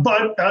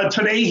 But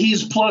today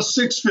he's plus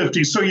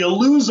 650. So you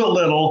lose a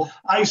little.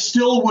 I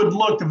still would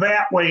look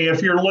that way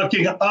if you're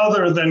looking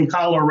other than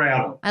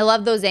Colorado. I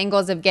love those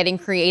angles of getting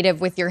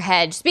creative with your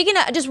hedge. Speaking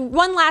of, just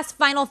one last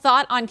final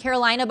thought on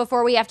Carolina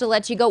before we have to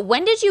let you go.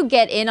 When did you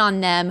get in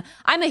on them?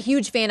 I'm a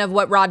huge fan of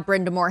what Rod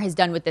Brind'Amour has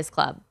done with this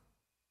club.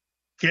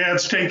 Yeah,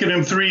 it's taken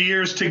him 3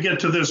 years to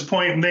get to this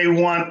point, and they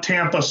want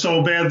Tampa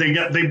so bad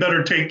they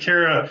better take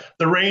care of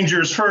the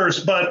Rangers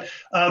first. But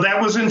that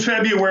was in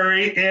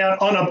February, and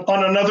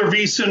on another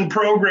VSiN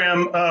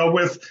program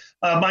with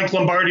Mike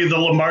Lombardi, the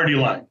Lombardi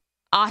Line.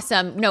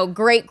 Awesome. No,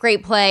 great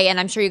play,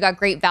 and I'm sure you got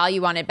great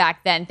value on it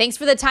back then. Thanks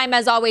for the time,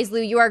 as always, Lou.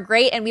 You are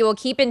great, and we will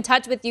keep in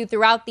touch with you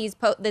throughout this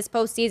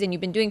postseason.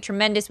 You've been doing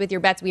tremendous with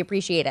your bets. We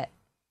appreciate it.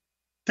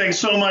 Thanks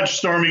so much,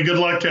 Stormy. Good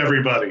luck to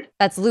everybody.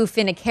 That's Lou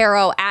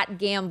Finocchiaro at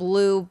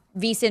GambLou,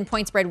 VSiN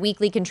Point Spread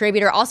Weekly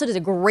contributor. Also does a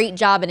great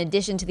job in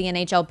addition to the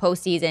NHL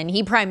postseason.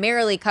 He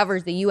primarily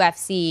covers the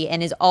UFC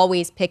and is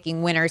always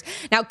picking winners.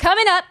 Now,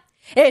 coming up,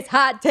 it's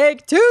Hot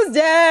Take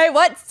Tuesday.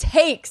 What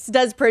takes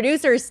does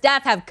producer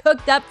Steph have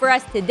cooked up for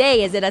us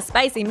today? Is it a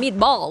spicy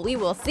meatball? We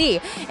will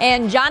see.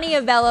 And Johnny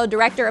Avello,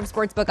 director of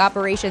sportsbook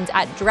operations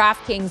at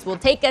DraftKings, will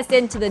take us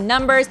into the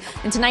numbers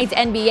in tonight's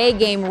NBA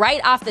game. Right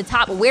off the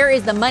top, where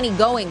is the money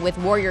going with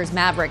Warriors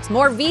Mavericks?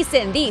 More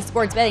VSiN, the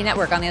Sports Betting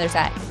Network, on the other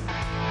side.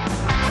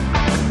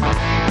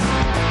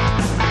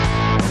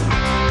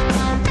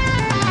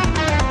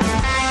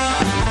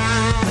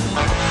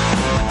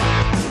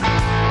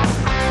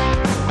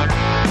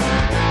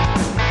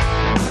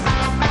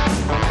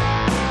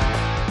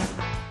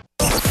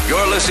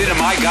 You're listening to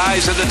My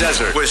Guys in the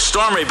Desert with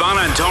Stormy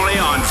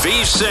Bonantoni on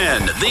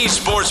VSiN, the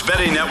Sports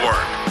Betting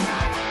Network.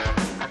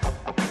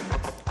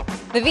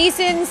 The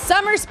VSiN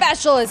Summer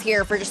Special is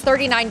here for just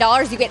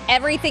 $39. You get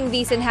everything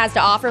VSiN has to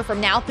offer from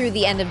now through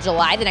the end of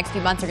July. The next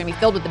few months are going to be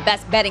filled with the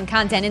best betting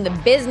content in the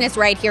business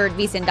right here at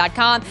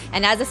VSiN.com.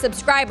 And as a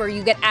subscriber,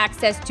 you get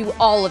access to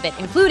all of it,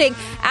 including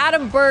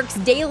Adam Burke's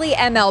daily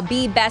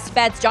MLB best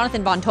bets,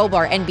 Jonathan Von Tobel,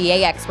 our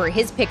NBA expert,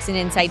 his picks and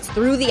insights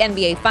through the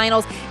NBA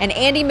Finals, and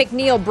Andy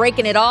McNeil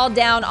breaking it all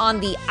down on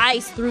the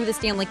ice through the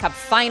Stanley Cup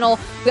Final.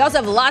 We also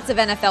have lots of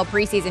NFL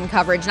preseason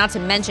coverage, not to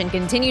mention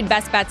continued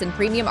best bets and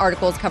premium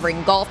articles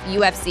covering golf,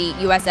 UFC,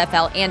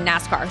 USFL, and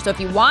NASCAR. So if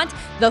you want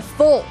the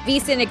full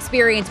VSiN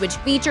experience, which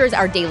features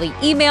our daily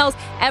emails,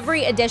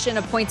 every edition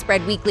of Point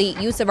Spread Weekly,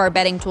 use of our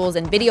betting tools,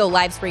 and video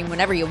live stream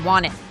whenever you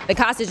want it, the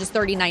cost is just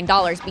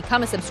 $39.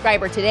 Become a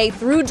subscriber today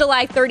through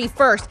July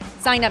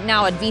 31st. Sign up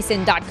now at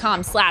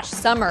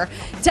vsin.com/summer.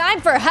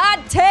 Time for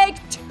Hot Take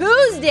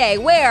Tuesday,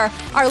 where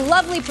our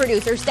lovely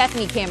producer,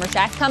 Stephanie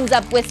Kamershak, comes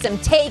up with some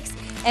takes,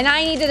 and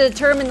I need to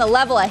determine the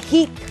level of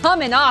heat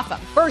coming off them.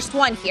 First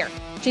one here.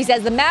 She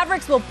says the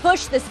Mavericks will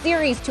push the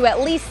series to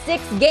at least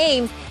 6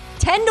 games,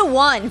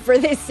 10-1 for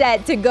this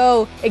set to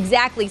go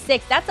exactly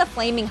 6. That's a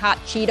flaming hot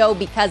Cheeto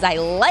because I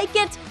like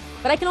it,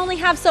 but I can only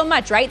have so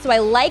much, right? So I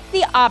like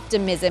the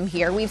optimism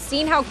here. We've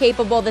seen how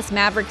capable this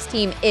Mavericks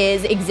team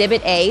is.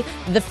 Exhibit A,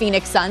 the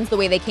Phoenix Suns, the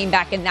way they came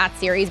back in that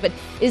series. But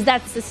is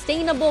that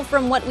sustainable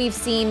from what we've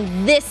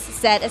seen this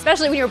set,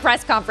 especially when your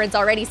press conference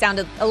already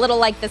sounded a little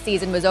like the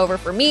season was over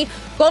for me?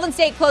 Golden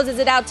State closes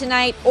it out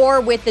tonight,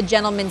 or with the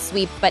gentleman's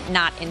sweep, but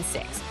not in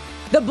 6.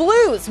 The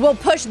Blues will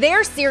push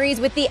their series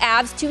with the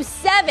Avs to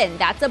 7.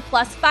 That's a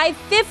plus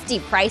 550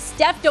 price.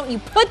 Steph, don't you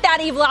put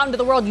that evil out into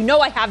the world. You know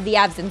I have the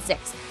Avs in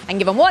 6. I can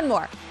give them one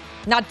more,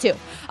 not 2.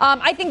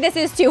 I think this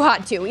is too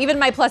hot, too. Even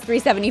my plus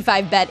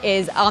 375 bet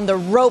is on the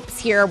ropes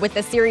here with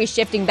the series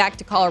shifting back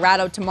to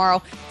Colorado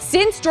tomorrow.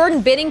 Since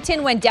Jordan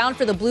Binnington went down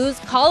for the Blues,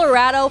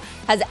 Colorado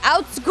has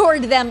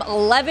outscored them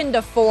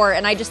 11-4,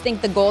 and I just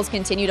think the goals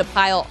continue to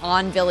pile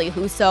on Ville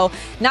Husso.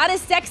 Not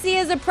as sexy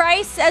as a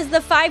price as the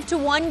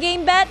 5-1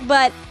 game bet,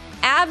 but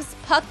Avs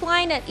puck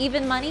line at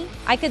even money,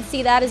 I could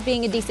see that as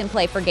being a decent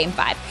play for Game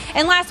 5.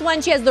 And last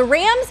one, she has the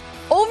Rams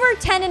over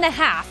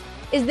 10.5.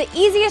 is the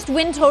easiest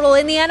win total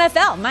in the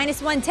NFL,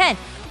 minus 110.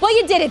 Well,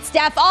 you did it,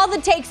 Steph. All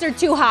the takes are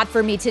too hot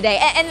for me today.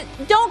 And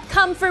don't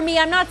come for me.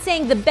 I'm not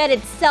saying the bet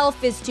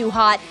itself is too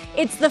hot.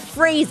 It's the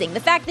phrasing. The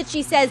fact that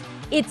she says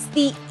it's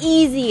the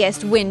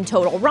easiest win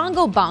total.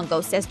 Rongo Bongo,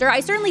 sister. I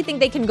certainly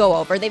think they can go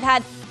over. They've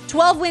had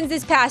 12 wins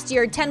this past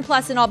year, 10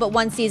 plus in all but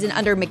one season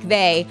under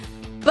McVay.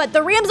 But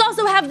the Rams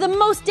also have the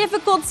most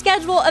difficult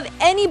schedule of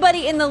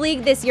anybody in the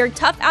league this year.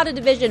 Tough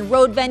out-of-division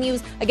road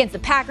venues against the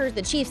Packers,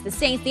 the Chiefs, the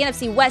Saints. The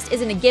NFC West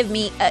isn't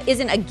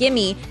a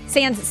gimme,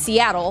 sans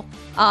Seattle.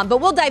 But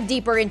we'll dive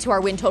deeper into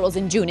our win totals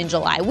in June and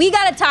July. We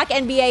got to talk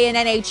NBA and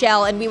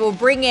NHL, and we will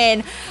bring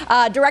in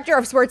Director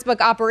of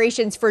Sportsbook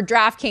Operations for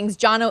DraftKings,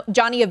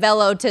 Johnny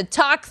Avello, to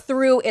talk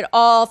through it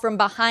all from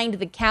behind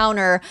the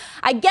counter.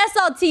 I guess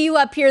I'll tee you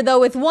up here, though,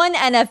 with one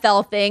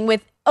NFL thing,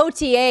 with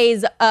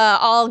OTAs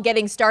all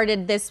getting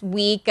started this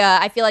week.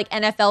 I feel like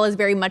NFL is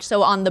very much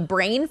so on the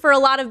brain for a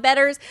lot of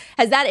bettors.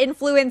 Has that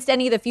influenced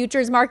any of the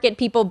futures market,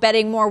 people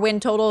betting more win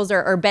totals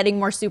or betting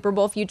more Super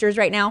Bowl futures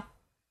right now?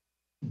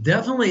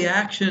 Definitely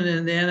action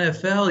in the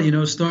NFL. You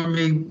know,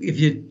 Stormy, if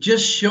you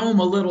just show them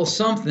a little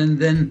something,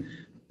 then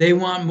they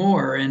want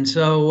more. And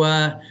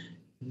so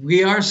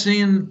we are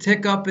seeing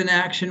tick up in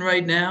action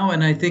right now.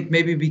 And I think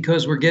maybe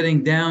because we're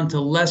getting down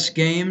to less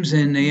games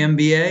in the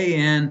NBA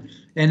and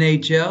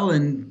NHL,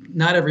 and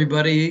not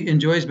everybody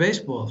enjoys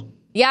baseball.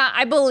 Yeah,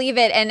 I believe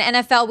it. And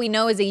NFL, we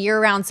know, is a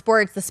year-round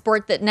sport. It's the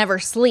sport that never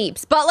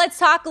sleeps. But let's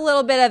talk a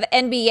little bit of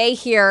NBA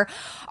here.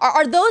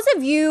 Are those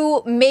of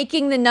you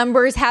making the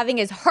numbers having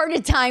as hard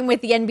a time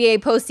with the NBA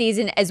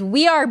postseason as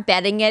we are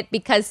betting it?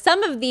 Because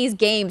some of these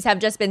games have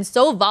just been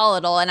so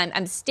volatile, and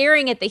I'm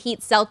staring at the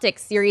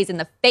Heat-Celtics series in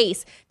the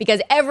face because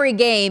every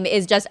game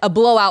is just a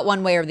blowout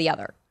one way or the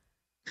other.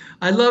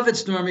 I love it,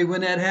 Stormy,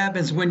 when that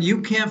happens. When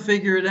you can't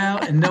figure it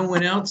out and no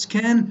one else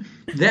can,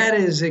 that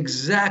is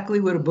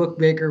exactly what a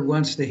bookmaker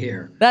wants to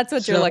hear. That's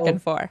what you're looking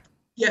for.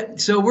 Yeah,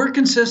 so we're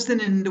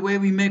consistent in the way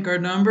we make our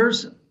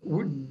numbers.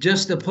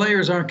 Just the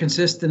players aren't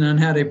consistent on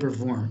how they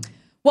perform.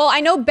 Well,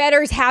 I know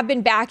bettors have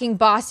been backing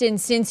Boston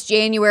since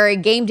January,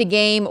 game to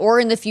game or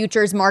in the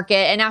futures market.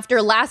 And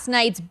after last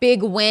night's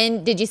big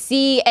win, did you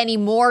see any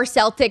more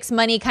Celtics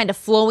money kind of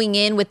flowing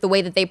in with the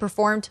way that they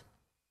performed?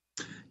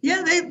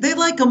 Yeah, they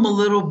like them a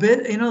little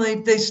bit. You know,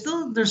 they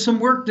still, there's some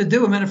work to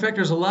do. As a matter of fact,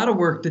 there's a lot of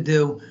work to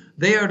do.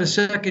 They are the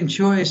second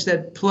choice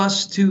at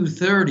plus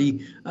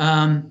 230.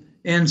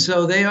 And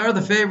so they are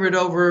the favorite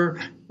over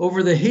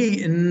the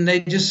Heat. And they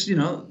just, you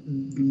know,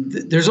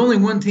 there's only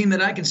one team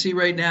that I can see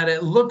right now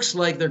that looks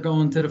like they're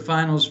going to the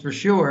finals for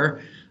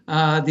sure.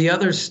 The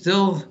others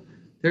still,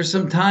 there's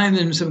some time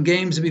and some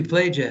games to be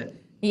played yet.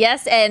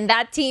 Yes, and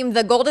that team,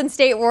 the Golden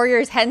State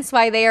Warriors, hence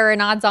why they are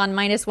an odds-on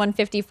minus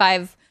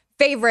 155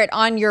 favorite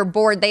on your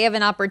board. They have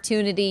an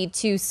opportunity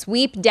to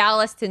sweep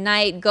Dallas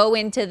tonight, go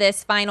into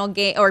this final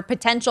game or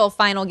potential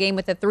final game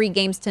with a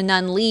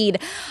 3-0 lead.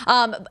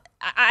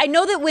 I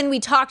know that when we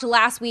talked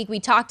last week,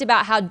 we talked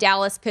about how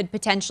Dallas could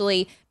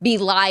potentially be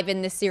live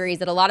in this series,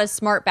 that a lot of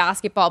smart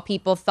basketball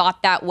people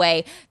thought that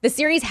way. The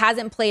series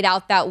hasn't played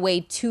out that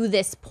way to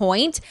this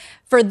point.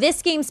 For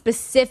this game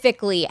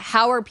specifically,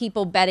 how are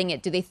people betting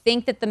it? Do they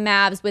think that the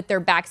Mavs, with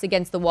their backs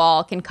against the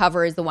wall, can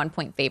cover as the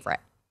 1-point favorite?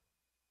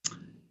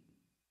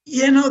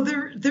 You know,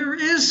 there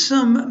is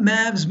some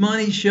Mavs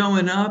money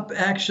showing up.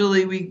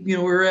 Actually,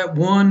 we're at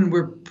 1.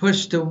 We're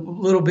pushed a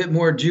little bit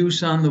more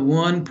juice on the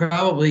 1.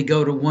 Probably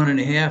go to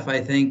 1.5, I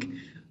think.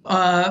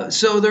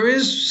 So there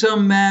is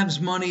some Mavs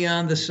money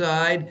on the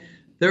side.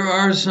 There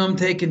are some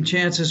taking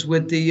chances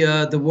with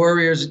the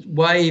Warriors.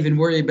 Why even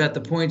worry about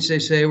the points? They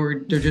say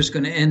they're just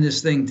going to end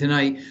this thing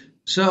tonight.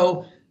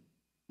 So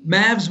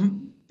Mavs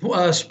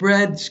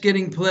spread's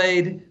getting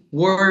played,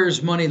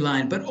 Warriors money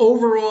line. But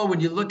overall, when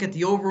you look at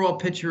the overall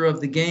picture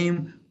of the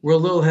game, we're a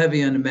little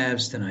heavy on the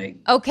Mavs tonight.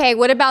 Okay,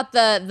 what about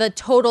the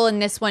total in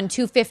this one,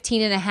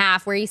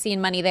 215.5? Where are you seeing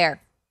money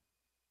there?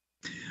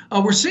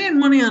 We're seeing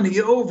money on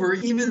the over,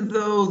 even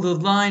though the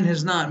line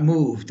has not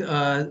moved.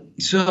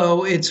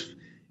 So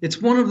it's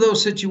one of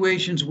those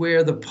situations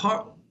where the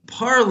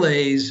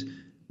parlays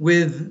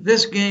with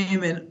this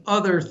game and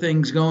other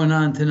things going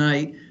on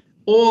tonight,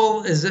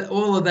 all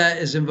of that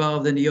is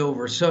involved in the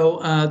over. So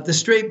the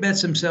straight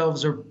bets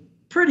themselves are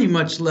pretty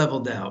much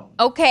leveled out.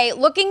 Okay,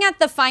 looking at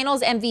the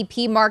finals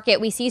MVP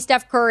market, we see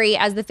Steph Curry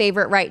as the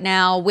favorite right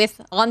now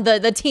on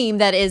the team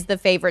that is the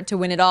favorite to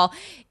win it all.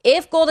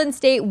 If Golden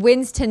State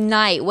wins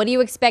tonight, what do you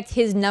expect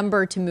his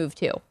number to move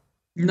to?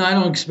 No, I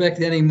don't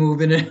expect any move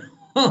in it.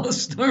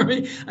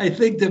 Stormy, I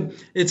think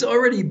it's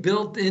already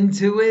built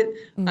into it.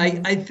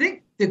 Mm-hmm. I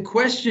think the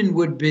question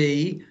would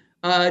be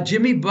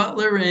Jimmy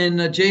Butler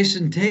and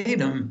Jason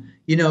Tatum,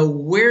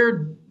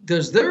 where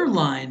does their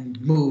line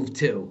move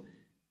to?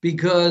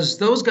 Because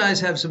those guys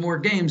have some more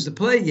games to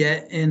play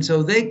yet, and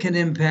so their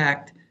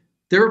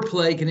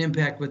play can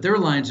impact what their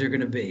lines are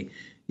going to be.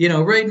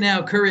 Right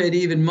now, Curry at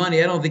even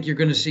money, I don't think you're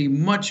going to see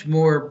much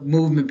more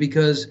movement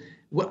because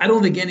I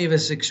don't think any of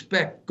us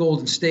expect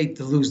Golden State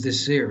to lose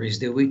this series,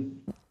 do we?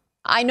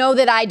 I know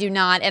that I do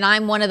not, and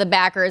I'm one of the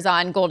backers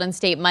on Golden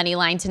State money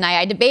line tonight.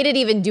 I debated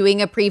even doing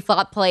a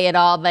pre-flop play at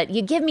all, but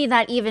you give me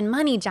that even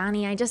money,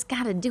 Johnny. I just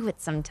got to do it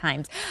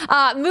sometimes.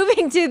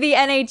 Moving to the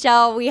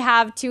NHL, we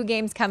have 2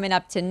 games coming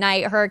up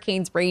tonight.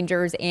 Hurricanes,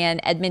 Rangers, and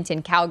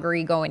Edmonton,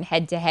 Calgary going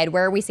head-to-head.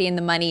 Where are we seeing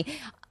the money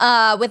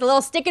with a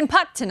little stick and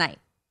puck tonight?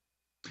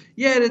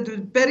 Yeah, the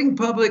betting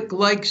public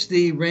likes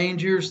the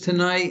Rangers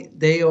tonight.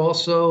 They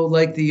also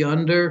like the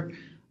under.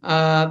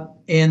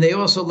 And they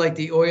also like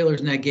the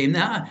Oilers in that game.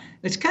 Now,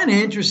 it's kind of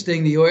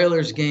interesting, the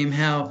Oilers game,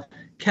 how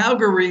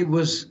Calgary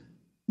was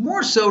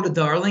more so the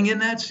darling in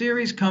that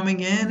series coming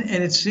in.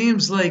 And it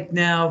seems like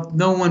now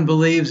no one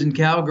believes in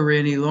Calgary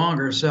any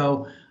longer.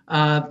 So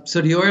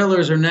the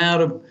Oilers are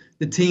now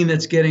the team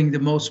that's getting the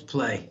most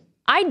play.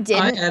 I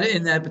didn't.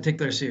 In that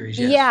particular series,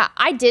 yes. Yeah,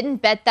 I didn't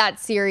bet that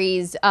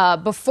series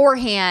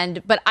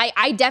beforehand, but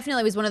I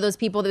definitely was one of those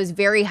people that was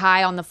very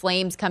high on the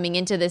Flames coming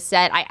into this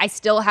set. I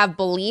still have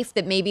belief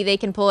that maybe they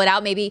can pull it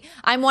out. Maybe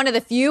I'm one of the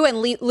few, and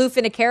Lou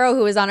Finicaro,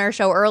 who was on our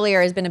show earlier,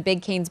 has been a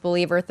big Canes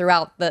believer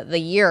throughout the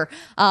year.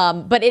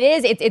 But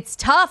it's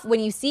tough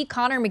when you see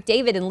Connor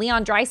McDavid and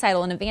Leon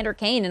Draisaitl and Evander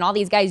Kane and all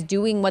these guys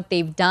doing what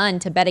they've done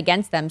to bet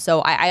against them.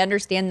 So I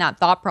understand that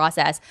thought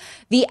process.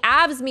 The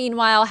Avs,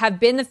 meanwhile, have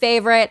been the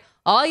favorite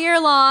all year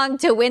long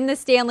to win the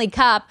Stanley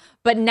Cup,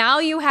 but now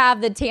you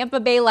have the Tampa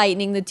Bay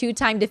Lightning, the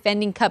 2-time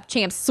defending Cup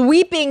champs,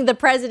 sweeping the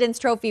President's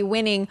Trophy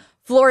winning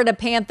Florida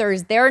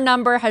Panthers. Their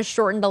number has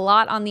shortened a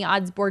lot on the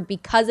odds board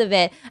because of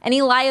it.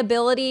 Any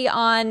liability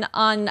on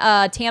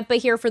Tampa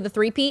here for the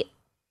three-peat?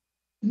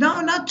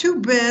 No, not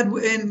too bad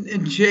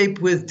in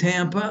shape with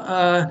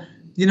Tampa.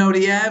 The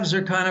Avs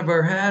are kind of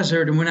our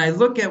hazard. And when I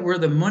look at where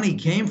the money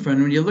came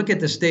from, when you look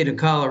at the state of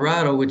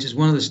Colorado, which is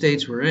one of the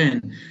states we're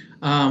in,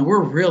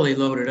 we're really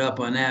loaded up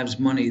on Avs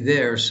money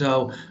there.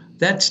 So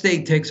that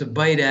state takes a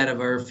bite out of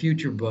our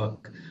future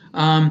book.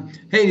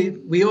 Hey,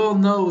 we all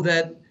know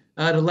that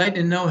the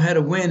Lightning know how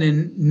to win,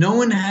 and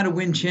knowing how to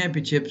win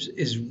championships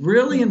is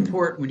really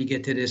important when you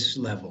get to this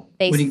level.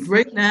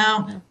 Right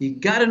now, you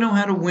got to know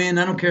how to win.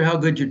 I don't care how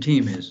good your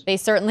team is. They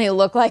certainly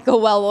look like a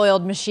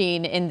well-oiled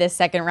machine in this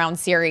second round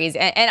series.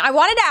 And I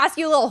wanted to ask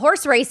you a little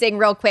horse racing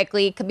real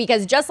quickly,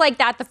 because just like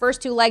that, the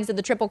first 2 legs of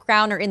the Triple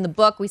Crown are in the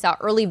book. We saw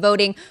early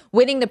voting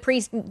winning the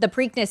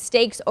Preakness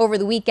Stakes over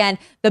the weekend.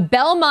 The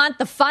Belmont,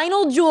 the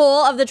final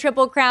jewel of the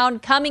Triple Crown,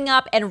 coming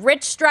up, and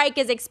Rich Strike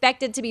is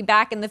expected to be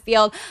back in the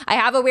field. I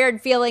have a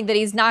weird feeling that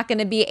he's not going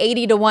to be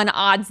 80-1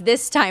 odds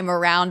this time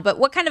around, but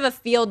what kind of a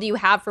feel do you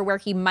have for where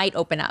he might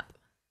open up?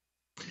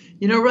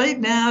 Right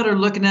now they're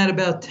looking at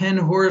about 10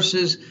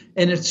 horses,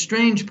 and the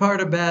strange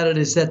part about it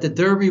is that the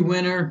Derby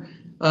winner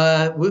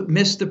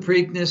missed the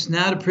Preakness.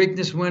 Now the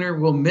Preakness winner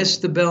will miss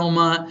the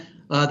Belmont.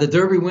 The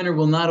Derby winner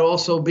will not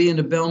also be in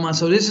the Belmont.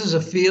 So this is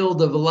a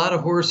field of a lot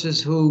of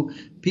horses who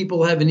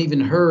people haven't even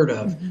heard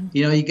of. Mm-hmm.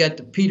 You got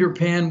the Peter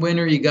Pan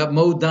winner, you got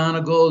Mo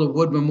Donegal, the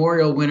Wood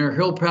Memorial winner.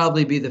 He'll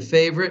probably be the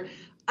favorite.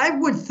 I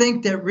would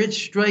think that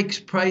Rich Strike's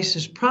price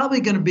is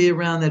probably going to be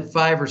around that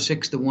 5 or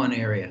 6-1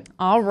 area.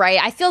 All right.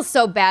 I feel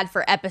so bad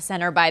for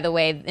Epicenter, by the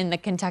way, in the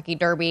Kentucky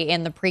Derby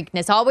and the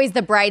Preakness. Always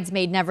the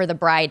bridesmaid, never the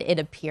bride, it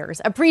appears.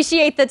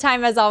 Appreciate the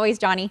time as always,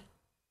 Johnny.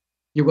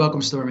 You're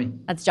welcome, Stormy.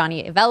 That's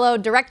Johnny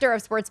Avello, Director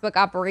of Sportsbook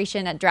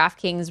Operation at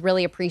DraftKings.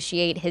 Really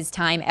appreciate his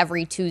time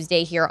every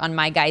Tuesday here on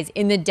My Guys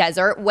in the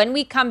Desert. When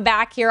we come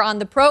back here on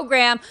the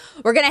program,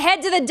 we're going to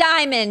head to the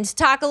Diamond,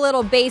 talk a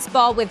little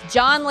baseball with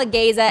John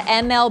Legeza,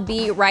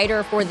 MLB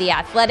writer for The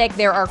Athletic.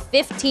 There are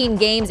 15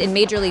 games in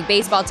Major League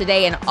Baseball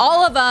today, and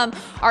all of them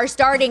are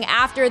starting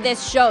after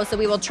this show. So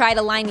we will try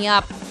to line you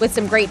up with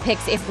some great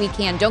picks if we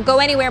can. Don't go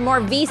anywhere.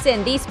 More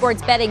VSiN, the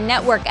Sports Betting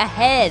Network,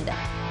 ahead.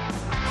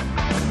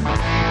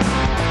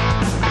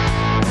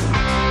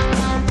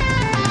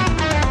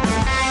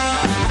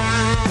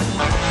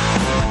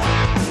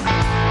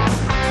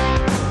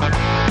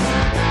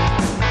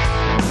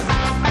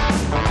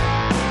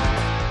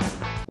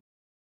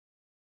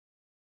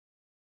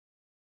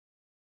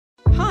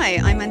 Hi,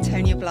 I'm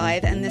Antonia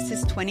Blythe, and this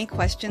is 20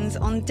 Questions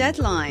on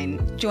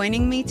Deadline.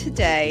 Joining me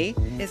today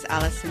is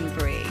Alison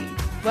Brie.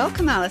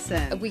 Welcome,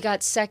 Alison. We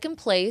got second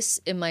place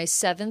in my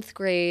 7th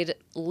grade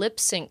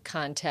lip sync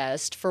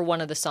contest for one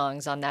of the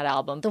songs on that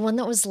album. The one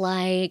that was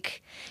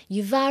like,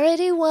 "You've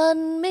already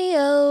won me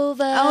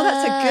over." Oh,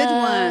 that's a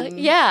good one.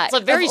 Yeah. It's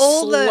like very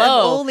slow. Of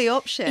all the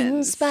options.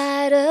 In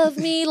spite of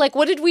me. Like,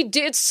 what did we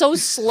do? It's so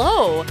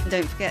slow.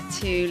 Don't forget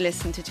to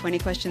listen to 20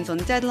 Questions on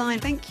Deadline.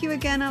 Thank you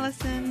again,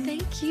 Alison.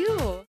 Thank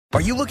you. Are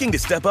you looking to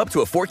step up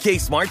to a 4K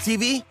smart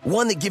TV?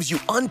 One that gives you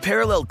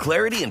unparalleled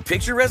clarity and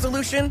picture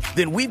resolution?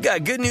 Then we've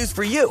got good news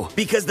for you,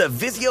 because the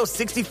Vizio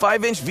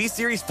 65-inch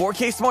V-Series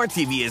 4K smart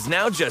TV is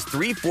now just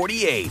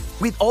 $348.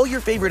 With all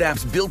your favorite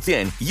apps built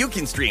in, you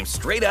can stream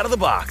straight out of the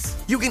box.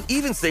 You can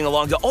even sing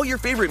along to all your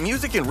favorite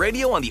music and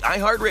radio on the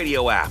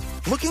iHeartRadio app.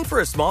 Looking for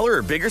a smaller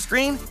or bigger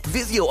screen?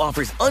 Vizio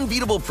offers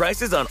unbeatable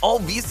prices on all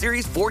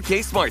V-Series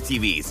 4K smart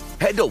TVs.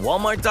 Head to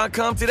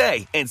Walmart.com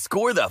today and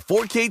score the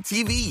 4K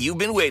TV you've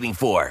been waiting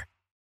for.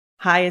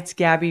 Hi, it's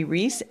Gabby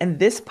Reese, and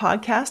this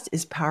podcast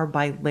is powered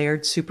by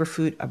Laird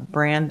Superfood, a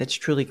brand that's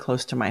truly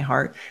close to my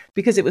heart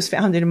because it was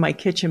founded in my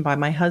kitchen by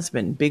my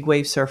husband, big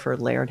wave surfer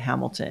Laird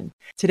Hamilton.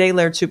 Today,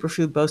 Laird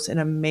Superfood boasts an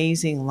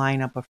amazing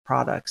lineup of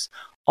products,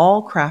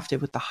 all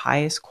crafted with the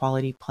highest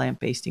quality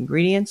plant-based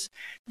ingredients.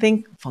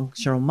 Think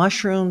functional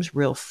mushrooms,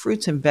 real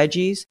fruits and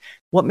veggies.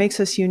 What makes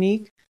us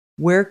unique?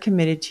 We're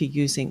committed to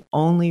using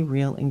only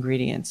real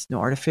ingredients, no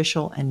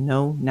artificial and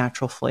no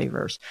natural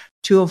flavors.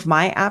 Two of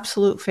my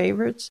absolute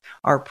favorites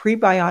are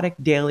prebiotic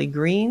daily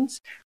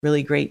greens,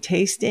 really great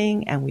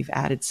tasting, and we've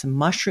added some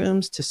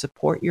mushrooms to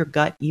support your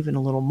gut even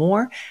a little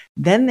more.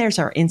 Then there's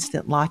our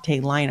instant latte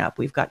lineup.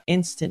 We've got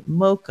instant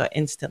mocha,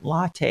 instant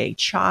latte,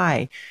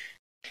 chai.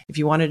 If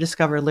you want to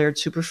discover Laird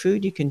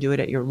Superfood, you can do it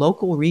at your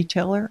local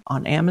retailer,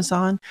 on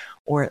Amazon,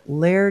 or at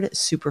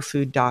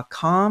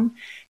lairdsuperfood.com.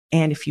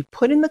 And if you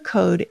put in the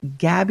code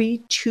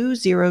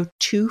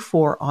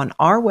GABBY2024 on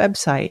our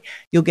website,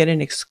 you'll get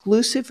an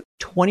exclusive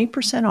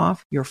 20%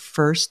 off your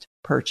first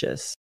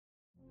purchase.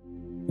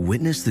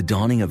 Witness the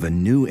dawning of a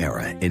new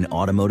era in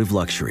automotive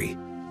luxury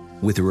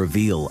with a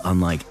reveal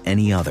unlike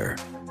any other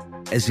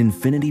as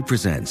Infiniti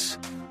presents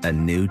a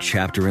new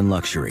chapter in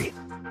luxury,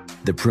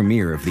 the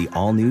premiere of the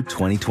all-new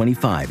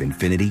 2025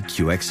 Infiniti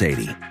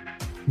QX80.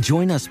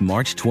 Join us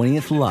March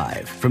 20th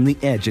live from the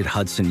Edge at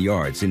Hudson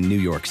Yards in New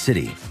York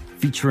City,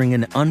 featuring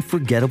an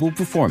unforgettable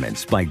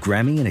performance by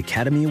Grammy and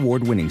Academy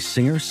Award-winning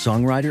singer,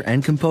 songwriter,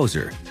 and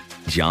composer,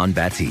 Jon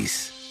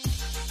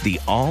Batiste. The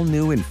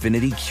all-new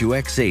Infiniti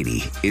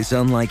QX80 is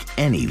unlike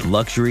any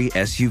luxury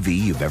SUV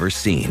you've ever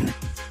seen.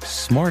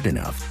 Smart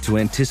enough to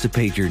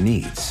anticipate your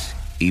needs,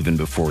 even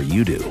before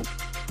you do.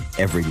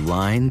 Every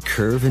line,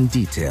 curve, and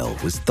detail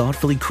was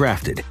thoughtfully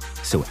crafted,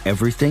 so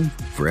everything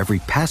for every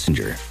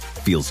passenger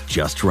feels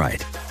just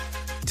right.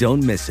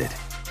 Don't miss it.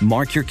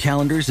 Mark your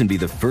calendars and be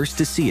the first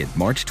to see it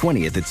March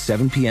 20th at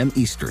 7 p.m.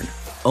 Eastern,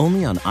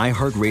 only on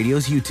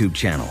iHeartRadio's YouTube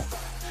channel.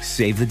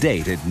 Save the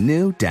date at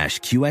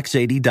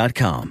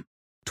new-QX80.com.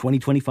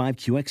 2025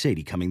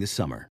 QX80 coming this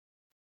summer.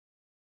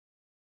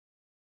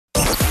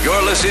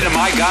 You're listening to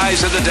My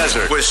Guys in the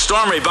Desert with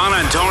Stormy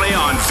Buonantony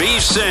on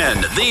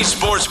VSiN, the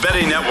Sports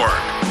Betting Network.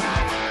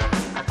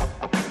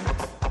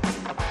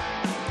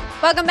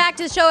 Welcome back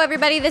to the show,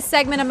 everybody. This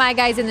segment of My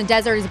Guys in the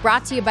Desert is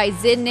brought to you by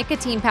Zyn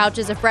Nicotine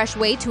Pouches, a fresh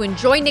way to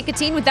enjoy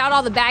nicotine without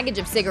all the baggage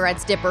of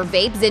cigarettes, dip, or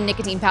vape. Zyn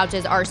Nicotine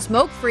Pouches are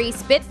smoke-free,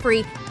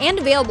 spit-free, and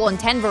available in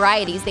 10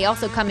 varieties. They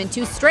also come in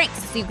 2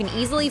 strengths, so you can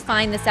easily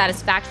find the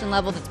satisfaction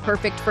level that's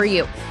perfect for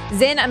you.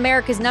 Zyn,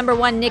 America's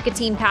 #1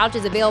 nicotine pouch,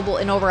 is available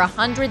in over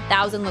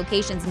 100,000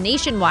 locations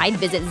nationwide.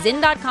 Visit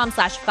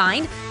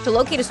zyn.com/find to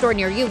locate a store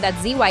near you. That's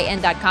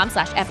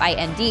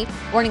zyn.com/FIND.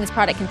 Warning, this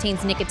product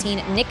contains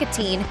nicotine.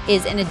 Nicotine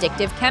is an addictive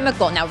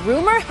chemical. Now,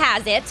 rumor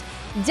has it,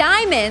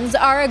 diamonds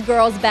are a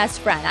girl's best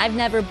friend. I've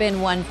never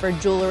been one for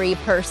jewelry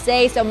per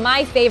se, so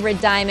my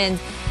favorite diamonds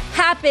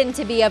happen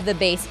to be of the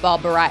baseball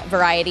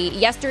variety.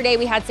 Yesterday,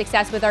 we had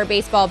success with our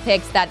baseball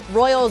picks. That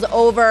Royals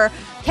over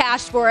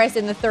cashed for us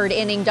in the 3rd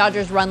inning.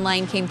 Dodgers run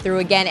line came through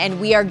again, and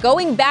we are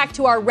going back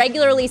to our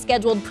regularly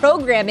scheduled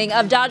programming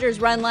of Dodgers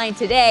run line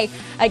today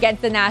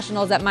against the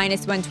Nationals at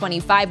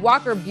 -125.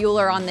 Walker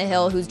Buehler on the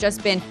hill, who's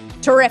just been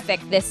terrific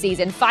this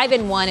season.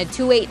 5-1, a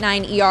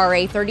 2.89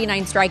 ERA,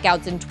 39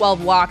 strikeouts and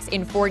 12 walks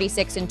in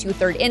 46 and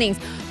 2/3 innings.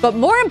 But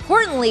more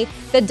importantly,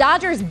 the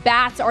Dodgers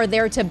bats are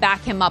there to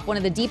back him up. One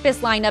of the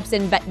deepest lineups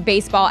in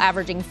baseball,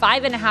 averaging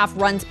 5.5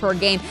 runs per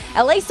game.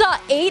 LA saw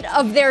 8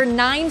 of their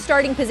 9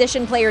 starting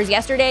position players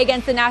yesterday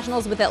against the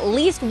Nationals with at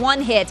least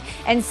 1 hit,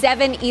 and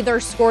 7 either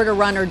scored a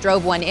run or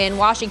drove one in.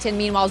 Washington,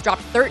 meanwhile, has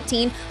dropped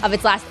 13 of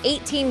its last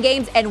 18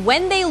 games, and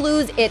when they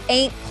lose, it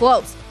ain't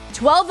close.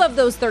 12 of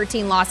those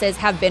 13 losses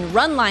have been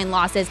run line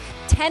losses,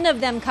 10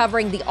 of them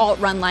covering the alt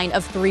run line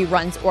of 3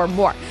 runs or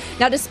more.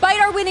 Now, despite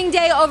our winning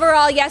day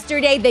overall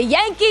yesterday, the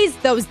Yankees,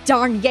 those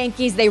darn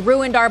Yankees, they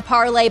ruined our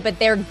parlay, but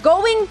they're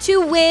going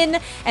to win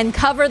and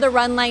cover the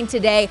run line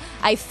today.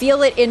 I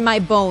feel it in my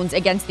bones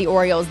against the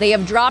Orioles. They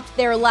have dropped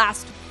their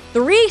last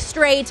 3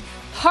 straight.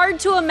 Hard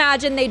to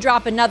imagine they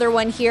drop another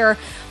one here.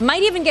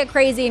 Might even get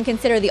crazy and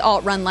consider the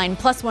alt run line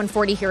plus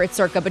 140 here at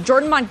Circa. But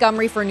Jordan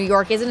Montgomery for New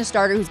York isn't a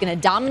starter who's going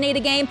to dominate a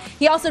game.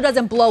 He also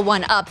doesn't blow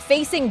one up.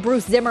 Facing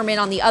Bruce Zimmerman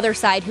on the other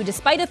side, who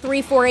despite a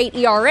 3.48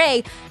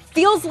 ERA,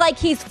 feels like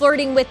he's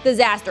flirting with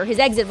disaster. His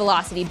exit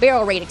velocity,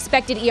 barrel rate,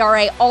 expected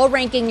ERA, all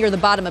ranking near the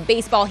bottom of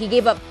baseball. He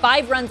gave up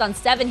 5 runs on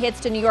 7 hits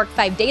to New York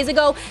 5 days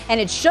ago,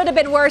 and it should have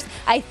been worse.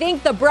 I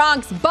think the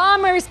Bronx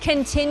Bombers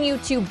continue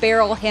to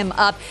barrel him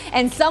up.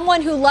 And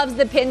someone who loves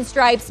the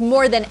pinstripes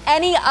more than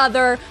any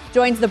other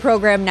joins the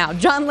program now.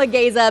 John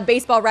Legeza,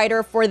 baseball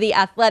writer for The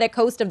Athletic,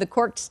 host of the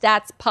Corked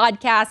Stats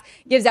podcast,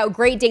 gives out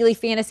great daily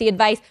fantasy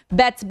advice,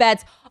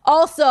 bets,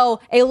 also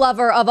a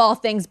lover of all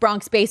things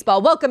Bronx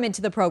baseball. Welcome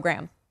into the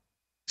program.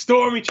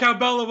 Stormy, ciao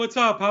Bella, what's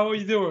up? How are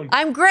you doing?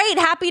 I'm great.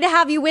 Happy to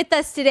have you with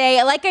us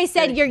today. Like I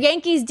said, your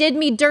Yankees did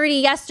me dirty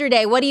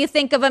yesterday. What do you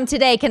think of them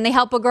today? Can they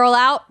help a girl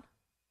out?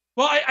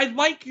 Well, I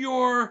like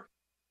your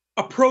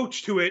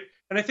approach to it.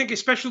 And I think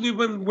especially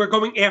when we're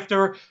going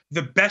after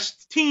the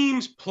best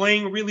teams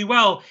playing really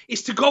well,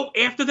 is to go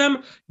after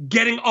them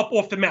getting up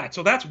off the mat.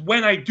 So that's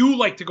when I do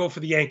like to go for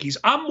the Yankees.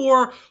 I'm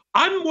more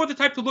the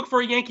type to look for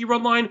a Yankee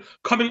run line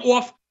coming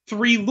off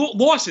 3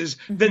 losses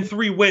than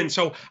 3 wins.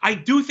 So I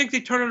do think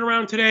they turn it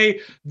around today.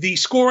 The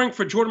scoring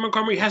for Jordan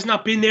Montgomery has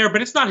not been there, but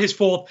it's not his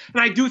fault.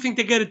 And I do think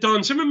they get it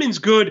done. Zimmerman's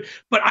good,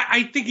 but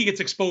I think he gets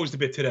exposed a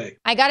bit today.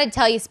 I got to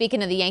tell you,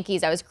 speaking of the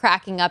Yankees, I was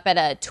cracking up at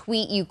a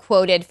tweet you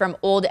quoted from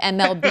old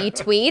MLB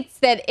tweets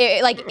that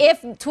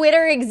if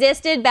Twitter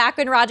existed back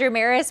when Roger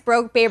Maris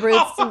broke Babe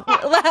Ruth's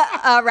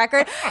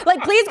record,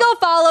 please go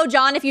follow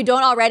John if you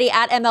don't already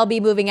at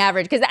MLB Moving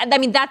Average. Because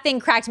that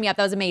thing cracked me up.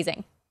 That was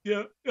amazing.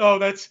 Yeah. Oh,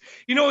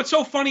 it's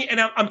so funny. And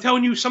I'm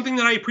telling you something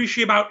that I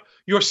appreciate about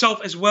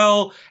yourself as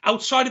well,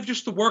 outside of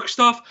just the work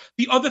stuff.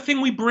 The other thing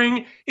we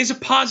bring is a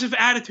positive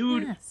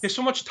attitude. Yes. There's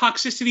so much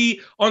toxicity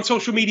on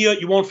social media.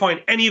 You won't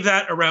find any of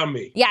that around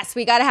me. Yes,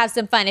 we got to have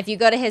some fun. If you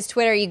go to his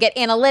Twitter, you get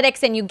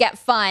analytics and you get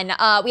fun.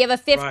 We have a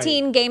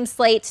 15-game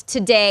slate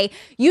today.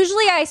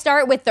 Usually I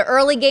start with the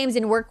early games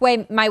and work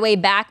my way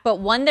back, but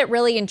one that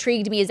really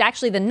intrigued me is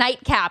actually the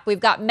nightcap. We've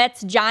got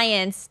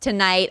Mets-Giants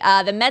tonight.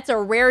 The Mets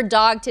are rare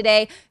dog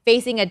today,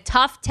 facing a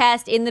tough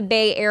test in the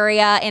Bay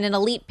Area and an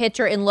elite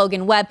pitcher in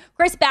Logan Webb.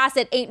 Chris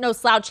Bassett ain't no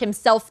slouch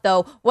himself,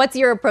 though. What's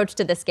your approach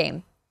to this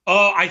game?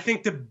 I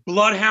think the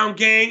Bloodhound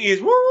Gang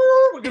is,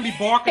 we're going to be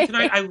barking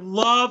tonight. I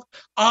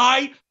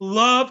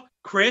love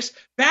Chris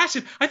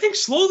Bassett. I think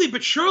slowly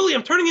but surely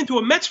I'm turning into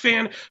a Mets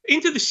fan.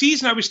 Into the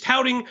season, I was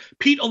touting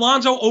Pete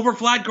Alonso over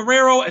Vlad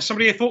Guerrero as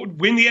somebody I thought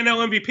would win the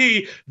NL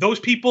MVP.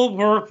 Those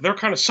people they're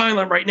kind of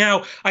silent right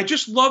now. I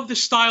just love the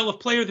style of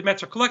player the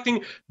Mets are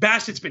collecting.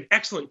 Bassett's been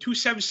excellent.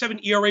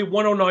 2.77 ERA,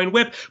 109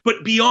 whip,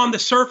 but beyond the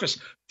surface,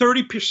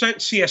 30%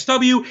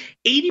 CSW,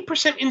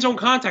 80% in-zone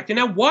contact. And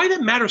now why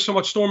that matters so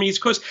much, Stormy, is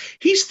because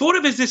he's thought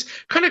of as this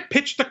kind of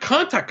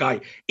pitch-to-contact guy.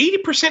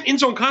 80%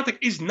 in-zone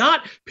contact is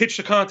not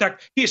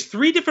pitch-to-contact. He has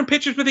 3 different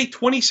pitches with a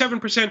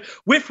 27%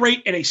 whiff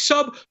rate and a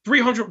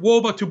sub-300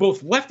 WOBA to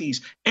both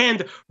lefties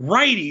and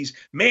righties.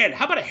 Man,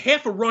 how about a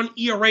half a run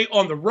ERA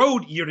on the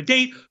road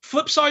year-to-date?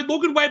 Flip side,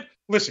 Logan Webb,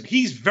 listen,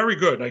 he's very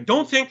good. I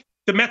don't think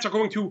the Mets are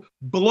going to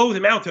blow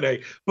them out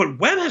today. But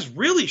Webb has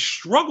really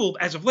struggled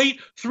as of late.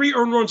 3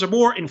 earned runs or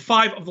more in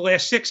 5 of the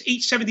last 6,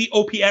 870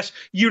 OPS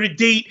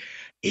year-to-date.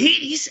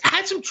 He's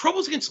had some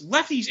troubles against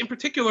lefties, in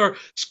particular,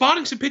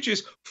 spotting some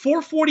pitches,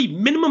 440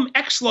 minimum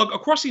X-slug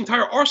across the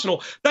entire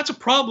arsenal. That's a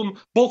problem.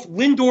 Both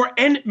Lindor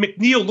and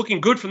McNeil looking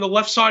good from the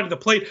left side of the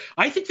plate.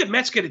 I think the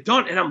Mets get it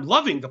done, and I'm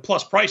loving the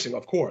plus pricing,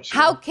 of course.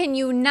 How can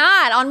you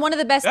not? On one of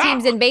the best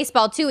teams in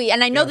baseball, too.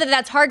 And I know that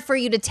that's hard for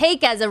you to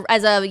take as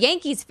a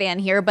Yankees fan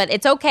here, but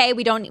it's okay.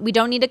 We don't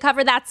need to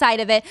cover that side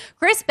of it.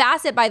 Chris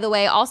Bassett, by the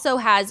way, also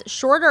has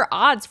shorter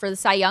odds for the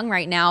Cy Young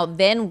right now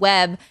than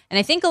Webb, and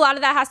I think a lot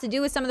of that has to do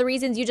with some of the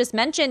reasons you just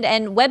mentioned,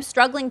 and Webb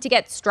struggling to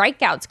get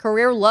strikeouts,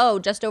 career low,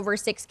 just over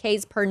 6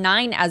 Ks per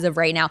 9 as of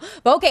right now.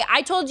 But okay,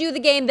 I told you the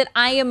game that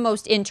I am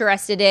most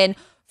interested in.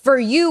 For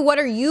you, what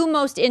are you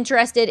most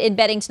interested in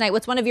betting tonight?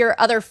 What's one of your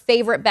other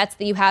favorite bets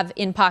that you have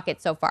in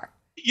pocket so far?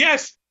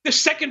 Yes, The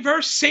second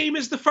verse, same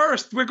as the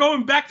first. We're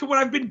going back to what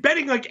I've been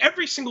betting like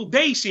every single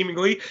day,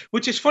 seemingly,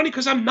 which is funny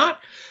because I'm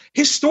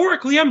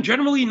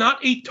generally not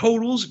a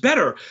totals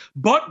bettor.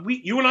 But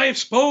you and I have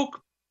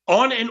spoke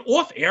on and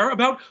off air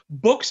about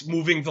books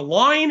moving the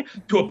line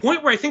to a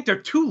point where I think they're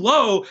too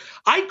low.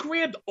 I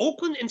grabbed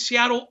Oakland and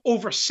Seattle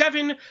over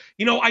 7.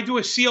 I do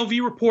a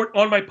CLV report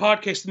on my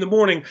podcast in the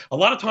morning. A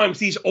lot of times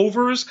these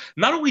overs,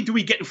 not only do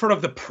we get in front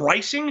of the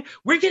pricing,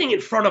 we're getting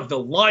in front of the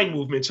line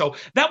movement. So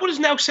that one is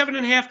now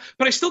 7.5,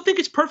 but I still think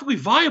it's perfectly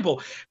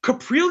viable.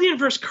 Caprillion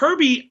versus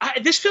Kirby,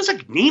 this feels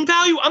like name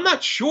value. I'm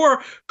not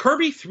sure.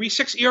 Kirby,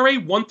 3.6 ERA,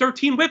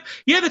 113 whip.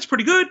 Yeah, that's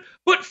pretty good.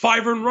 But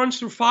 5 earned runs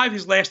through 5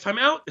 his last time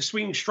out. The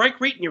swinging strike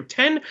rate near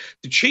 10.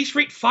 The chase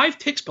rate 5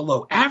 ticks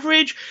below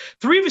average.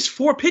 3 of his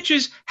 4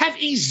 pitches have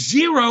a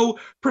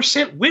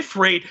 0% whiff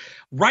rate.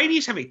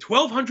 Righties have a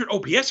 1,200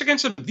 OPS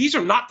against them. These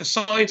are not the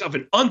signs of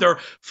an under.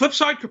 Flip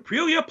side,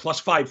 Caprilia,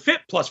 +5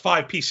 FIP,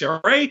 +5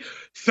 PCRA,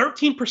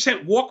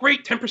 13% walk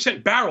rate,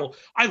 10% barrel.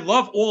 I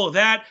love all of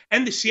that.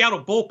 And the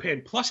Seattle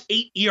bullpen,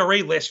 +8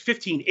 ERA last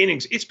 15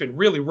 innings. It's been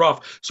really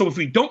rough. So if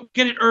we don't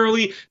get it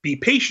early, be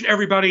patient,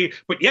 everybody.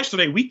 But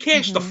yesterday, we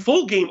cashed the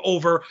full game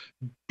over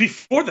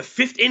before the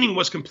 5th inning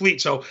was complete.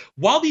 So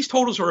while these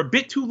totals are a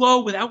bit too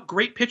low without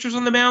great pitchers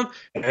on the mound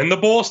and the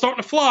ball is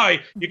starting to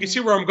fly, you can see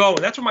where I'm going.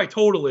 That's what my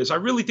total is. I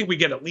really think we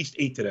get at least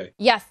 8 today.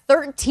 Yeah,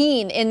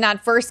 13 in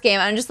that first game.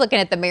 I'm just looking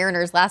at the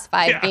Mariners' last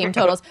 5 game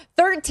totals.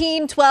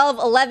 13, 12,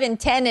 11,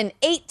 10, and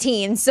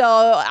 18. So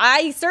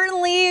I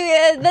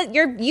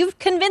certainly, you've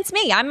convinced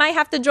me. I might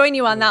have to join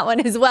you on that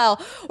one as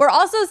well. We're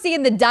also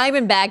seeing the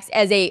Diamondbacks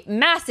as a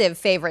massive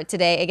favorite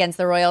today against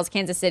the Royals.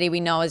 Kansas City, we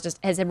know,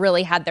 has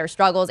really had their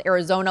struggles.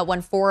 Arizona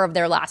won 4 of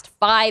their last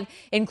 5,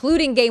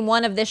 including game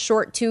 1 of this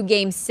short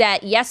 2-game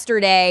set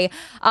yesterday.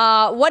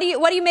 What do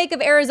you make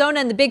of Arizona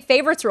and the big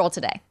favorites role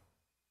today?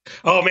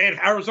 Oh, man, if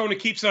Arizona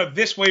keeps it up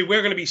this way,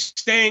 we're going to be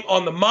staying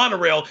on the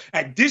monorail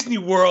at Disney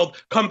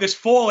World come this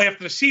fall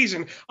after the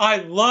season. I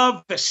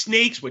love the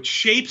snakes with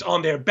shapes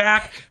on their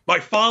back. My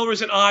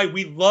followers and I,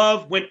 we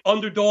love when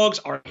underdogs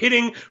are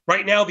hitting.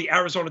 Right now, the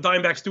Arizona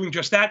Diamondbacks doing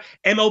just that.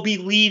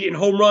 MLB lead in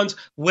home runs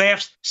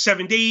last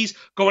 7 days,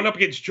 going up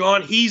against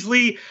John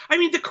Heasley. I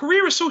mean, the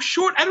career is so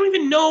short, I don't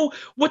even know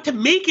what to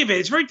make of it.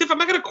 It's very difficult.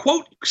 I'm not going to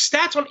quote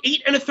stats on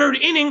 8 1/3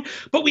 inning,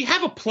 but we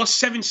have a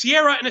 +7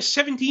 SIERA and a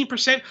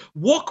 17%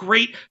 walk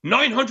rate,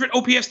 900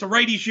 OPS to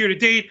righties year to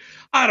date.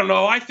 I don't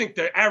know. I think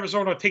that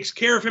Arizona takes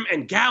care of him,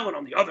 and Gallen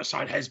on the other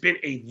side has been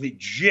a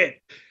legit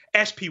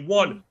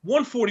SP1,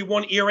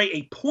 141 ERA,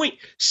 a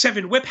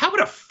 .7 whip. How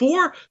about a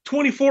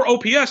 424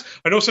 OPS?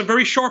 I know some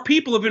very sharp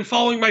people have been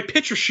following my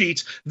pitcher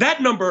sheets.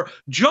 That number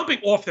jumping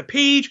off the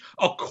page,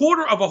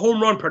 1/4 of a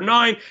home run per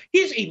 9. He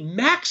is a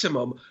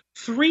maximum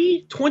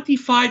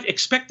 325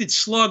 expected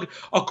slug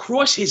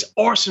across his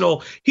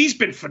arsenal. He's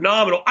been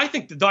phenomenal. I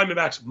think the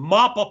Diamondbacks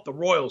mop up the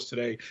Royals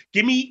today.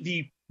 Give me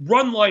the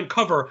run line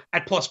cover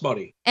at plus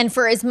money. And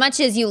for as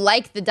much as you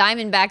like the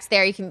Diamondbacks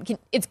there, you can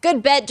it's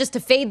good bet just to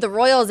fade the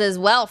Royals as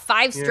well.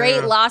 5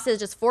 straight losses,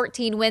 just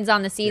 14 wins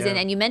on the season.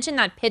 And you mentioned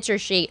that pitcher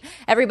sheet.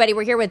 Everybody,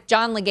 we're here with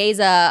John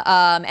Legeza,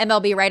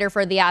 MLB writer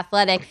for The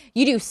Athletic.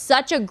 You do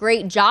such a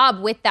great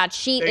job with that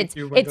sheet.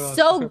 It's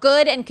so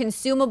good and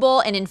consumable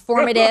and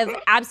informative.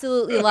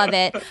 Absolutely love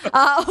it.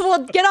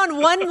 We'll get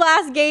on one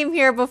last game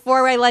here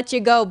before I let you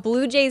go.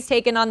 Blue Jays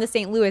taking on the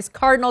St. Louis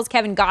Cardinals.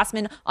 Kevin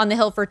Gausman on the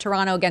hill for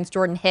Toronto against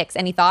Jordan Hicks.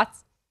 Any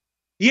thoughts?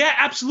 Yeah,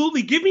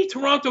 absolutely. Give me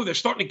Toronto. They're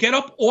starting to get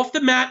up off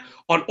the mat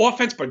on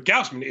offense, but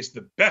Gausman is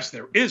the best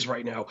there is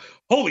right now.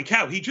 Holy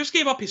cow. He just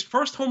gave up his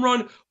first home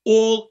run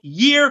all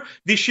year.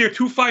 This year,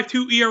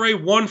 2.52 ERA,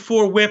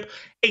 1.4 whip,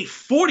 a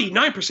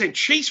 49%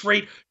 chase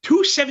rate,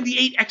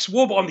 278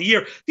 xWOBA on the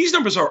year. These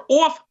numbers are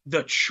off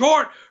the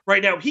chart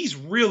right now. He's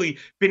really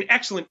been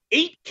excellent.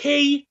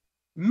 8K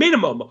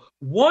minimum,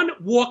 1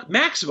 walk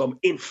maximum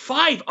in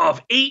 5 of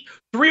 8.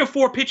 3 or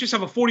 4 pitches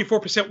have a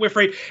 44% whiff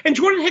rate. And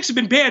Jordan Hicks has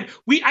been bad.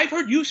 I've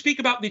heard you speak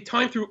about the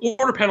time through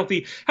order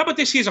penalty. How about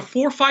this? He has a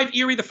 4.5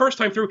 ERA the first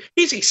time through.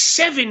 He's a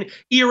 7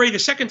 ERA the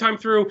second time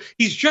through.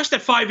 He's just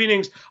at 5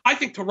 innings. I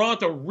think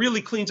Toronto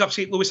really cleans up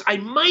St. Louis. I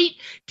might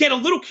get a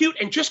little cute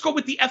and just go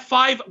with the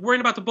F5,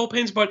 worrying about the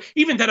bullpens, but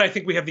even then I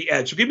think we have the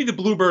edge. So give me the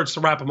Bluebirds to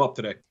wrap them up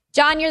today.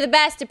 John, you're the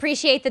best.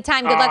 Appreciate the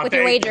time. Good luck with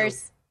your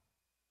wagers.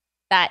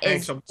 That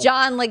is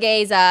John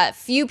Legeza.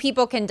 Few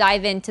people can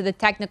dive into the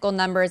technical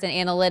numbers and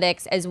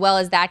analytics as well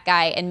as that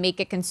guy and make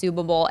it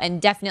consumable. And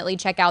definitely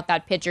check out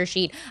that pitcher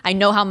sheet. I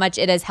know how much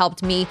it has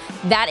helped me.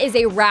 That is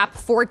a wrap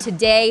for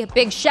today.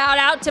 Big shout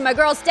out to my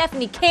girl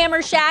Stephanie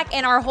Kamershak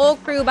and our whole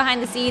crew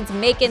behind the scenes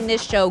making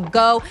this show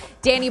go.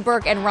 Danny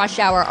Burke and Rush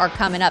Hour are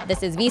coming up.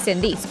 This is VSiN,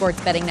 the Sports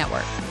Betting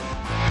Network.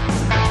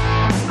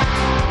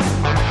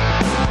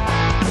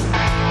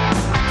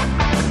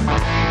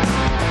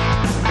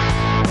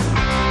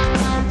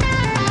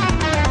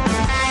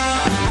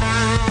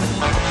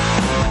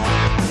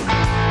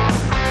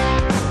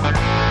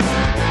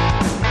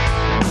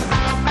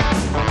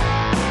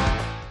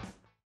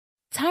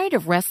 Tired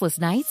of restless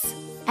nights?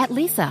 At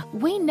Leesa,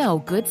 we know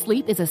good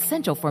sleep is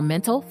essential for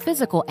mental,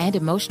 physical, and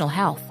emotional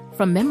health.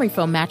 From memory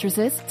foam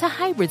mattresses to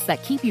hybrids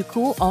that keep you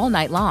cool all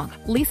night long,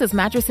 Leesa's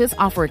mattresses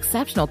offer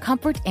exceptional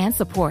comfort and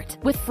support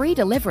with free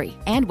delivery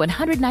and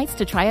 100 nights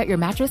to try out your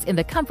mattress in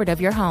the comfort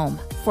of your home.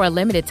 For a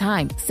limited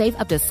time, save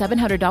up to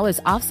 $700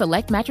 off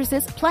select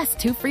mattresses plus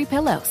 2 free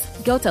pillows.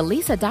 Go to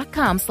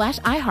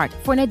leesa.com/iHeart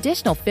for an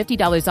additional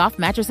 $50 off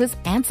mattresses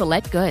and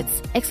select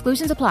goods.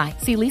 Exclusions apply.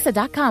 See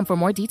leesa.com for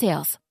more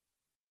details.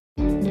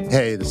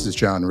 Hey, this is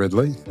John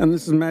Ridley. And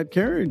this is Matt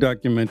Carey,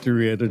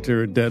 documentary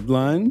editor at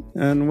Deadline.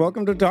 And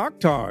welcome to Doc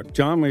Talk.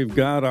 John, we've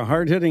got a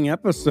hard-hitting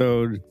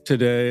episode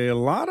today. A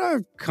lot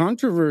of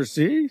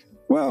controversy.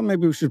 Well,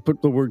 maybe we should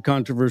put the word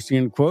controversy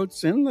in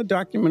quotes in the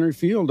documentary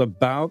field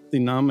about the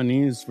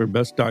nominees for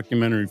Best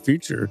Documentary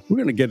Feature. We're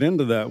going to get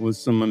into that with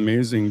some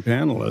amazing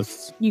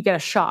panelists. You get a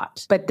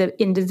shot, but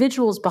the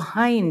individuals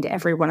behind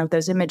every one of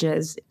those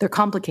images, they're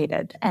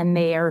complicated and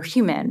they are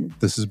human.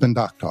 This has been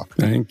Doc Talk.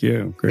 Thank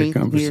you. Great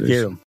conversation. Thank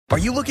you. Are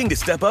you looking to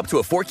step up to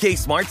a 4K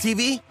smart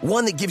TV?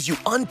 One that gives you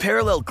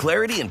unparalleled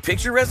clarity and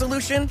picture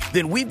resolution?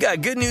 Then we've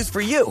got good news for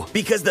you,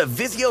 because the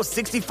Vizio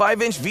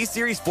 65-inch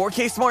V-Series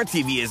 4K smart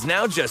TV is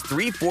now just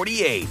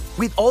 $348.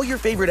 With all your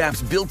favorite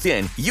apps built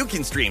in, you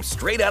can stream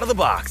straight out of the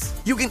box.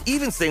 You can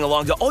even sing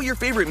along to all your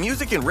favorite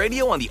music and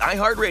radio on the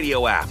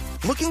iHeartRadio app.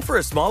 Looking for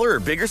a smaller or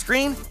bigger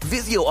screen?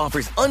 Vizio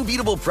offers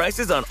unbeatable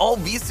prices on all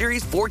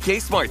V-Series 4K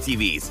smart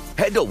TVs.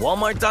 Head to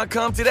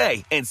Walmart.com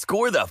today and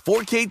score the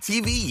 4K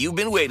TV you've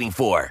been waiting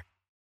for.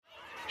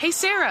 Hey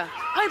Sarah,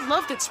 I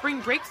love that spring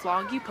break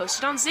vlog you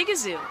posted on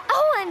Zigazoo.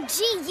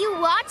 OMG, you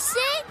watched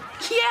it?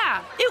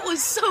 Yeah, it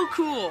was so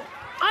cool.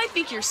 I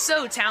think you're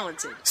so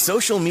talented.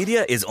 Social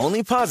media is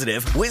only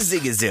positive with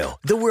Zigazoo,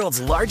 the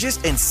world's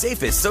largest and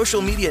safest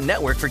social media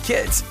network for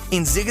kids.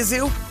 In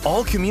Zigazoo,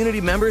 all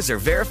community members are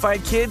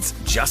verified kids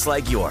just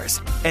like yours,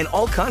 and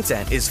all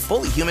content is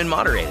fully human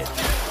moderated.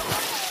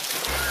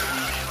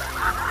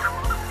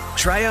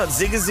 Try out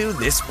Zigazoo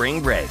this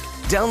spring break.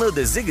 Download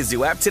the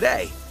Zigazoo app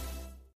today